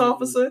police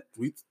officer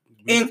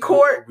in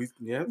court.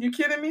 You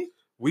kidding me?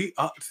 We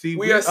are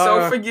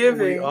so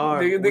forgiving.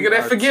 Nigga,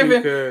 that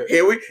forgiving.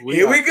 Here we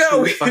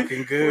go.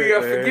 Fucking good. We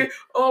are forgiving.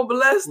 Oh,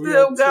 bless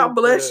them. God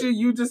bless you.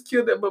 You just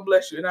killed that, but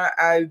bless you. And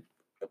I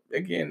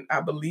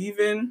believe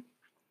in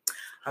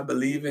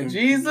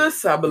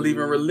Jesus. I believe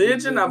in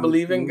religion. I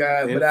believe in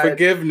God. And but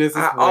forgiveness.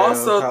 I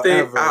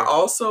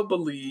also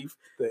believe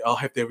they all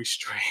have their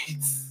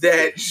restraints.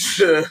 That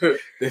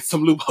there's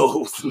some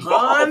loopholes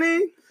involved.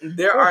 Honey,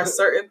 there are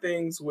certain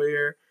things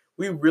where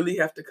we really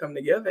have to come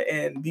together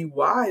and be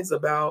wise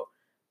about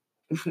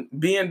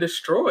being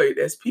destroyed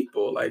as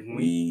people. Like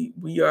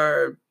we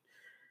are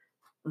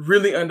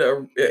really under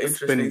an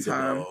interesting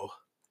time.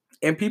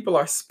 And people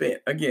are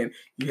spent. Again,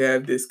 you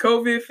have this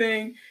COVID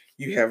thing,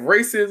 you have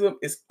racism,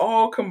 it's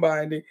all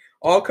combining,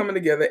 all coming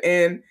together.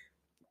 And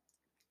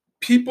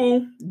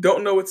people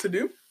don't know what to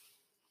do.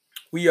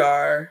 We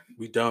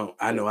don't.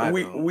 I know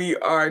we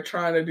are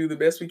trying to do the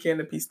best we can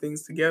to piece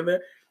things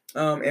together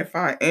and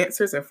find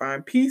answers and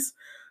find peace.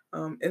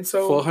 And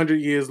so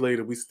 400 years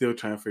later, we still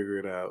trying to figure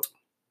it out.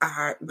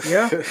 I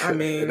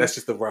mean, that's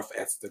just a rough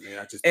estimate.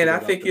 I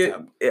think it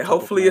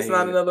hopefully it's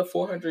not another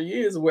 400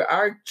 years where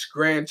our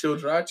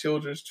grandchildren, our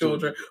children's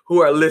children,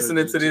 who are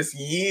listening to this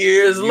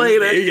years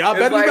later, y'all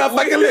better be not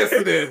fucking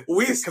listening.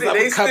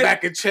 They come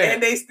back and check,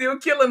 and they still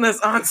killing us,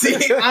 auntie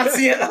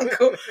and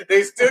uncle.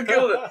 They still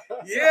killing us.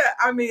 Yeah,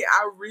 I mean,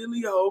 I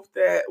really hope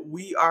that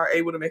we are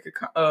able to make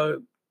a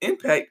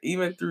impact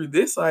even through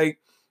this. Like,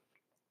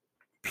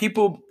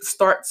 people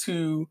start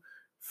to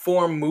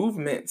form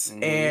movements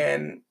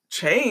and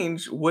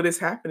change what is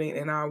happening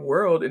in our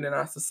world and in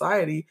our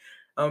society,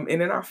 and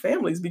in our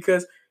families.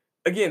 Because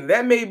again,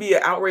 that may be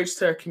an outrage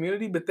to our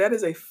community, but that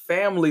is a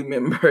family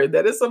member.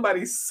 That is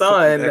somebody's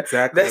son.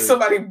 Exactly. That's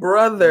somebody's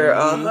brother,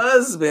 a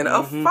husband,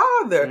 a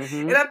father.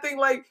 And I think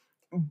like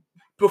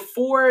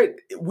before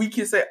we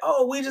can say,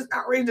 oh, we just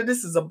outraged that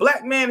this is a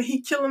black man,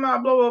 he killing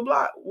our blah, blah,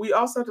 blah. We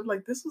also have to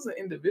like, this was an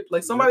individual.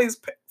 Like somebody's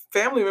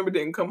family member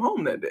didn't come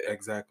home that day.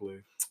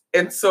 Exactly.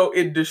 And so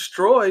it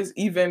destroys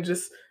even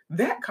just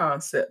that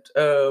concept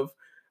of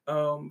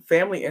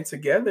family and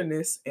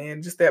togetherness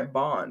and just that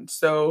bond.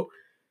 So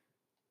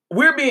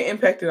we're being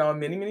impacted on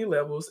many, many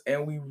levels,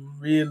 and we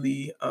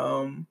really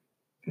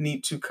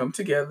need to come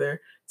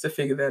together to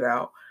figure that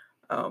out.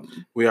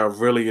 We are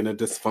really in a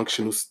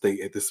dysfunctional state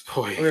at this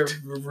point.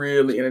 We're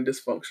really in a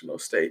dysfunctional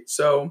state.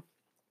 So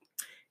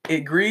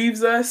it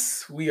grieves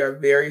us. We are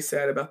very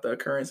sad about the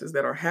occurrences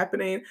that are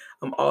happening.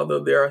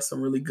 Although there are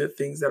some really good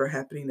things that are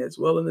happening as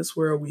well in this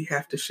world, we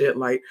have to shed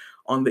light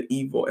on the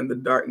evil and the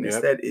darkness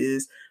that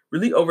is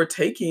really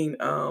overtaking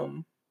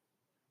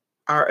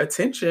our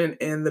attention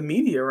in the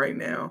media right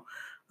now.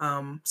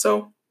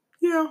 So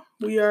yeah,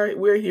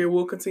 we're here.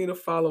 We'll continue to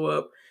follow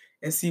up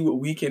and see what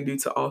we can do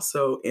to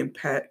also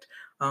impact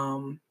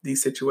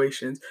these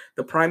situations.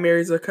 The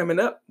primaries are coming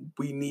up.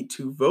 We need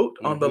to vote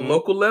on the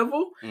local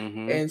level.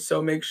 And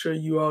so make sure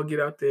you all get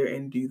out there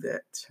and do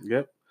that.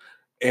 Yep.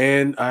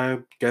 And I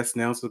guess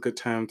now's a good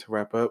time to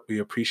wrap up. We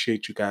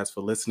appreciate you guys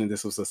for listening.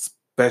 This was a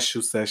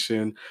special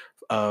session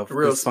of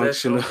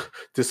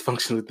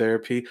dysfunctional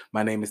therapy.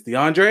 My name is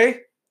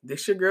DeAndre.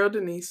 This your girl,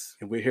 Denise.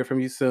 And we'll hear from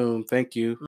you soon. Thank you.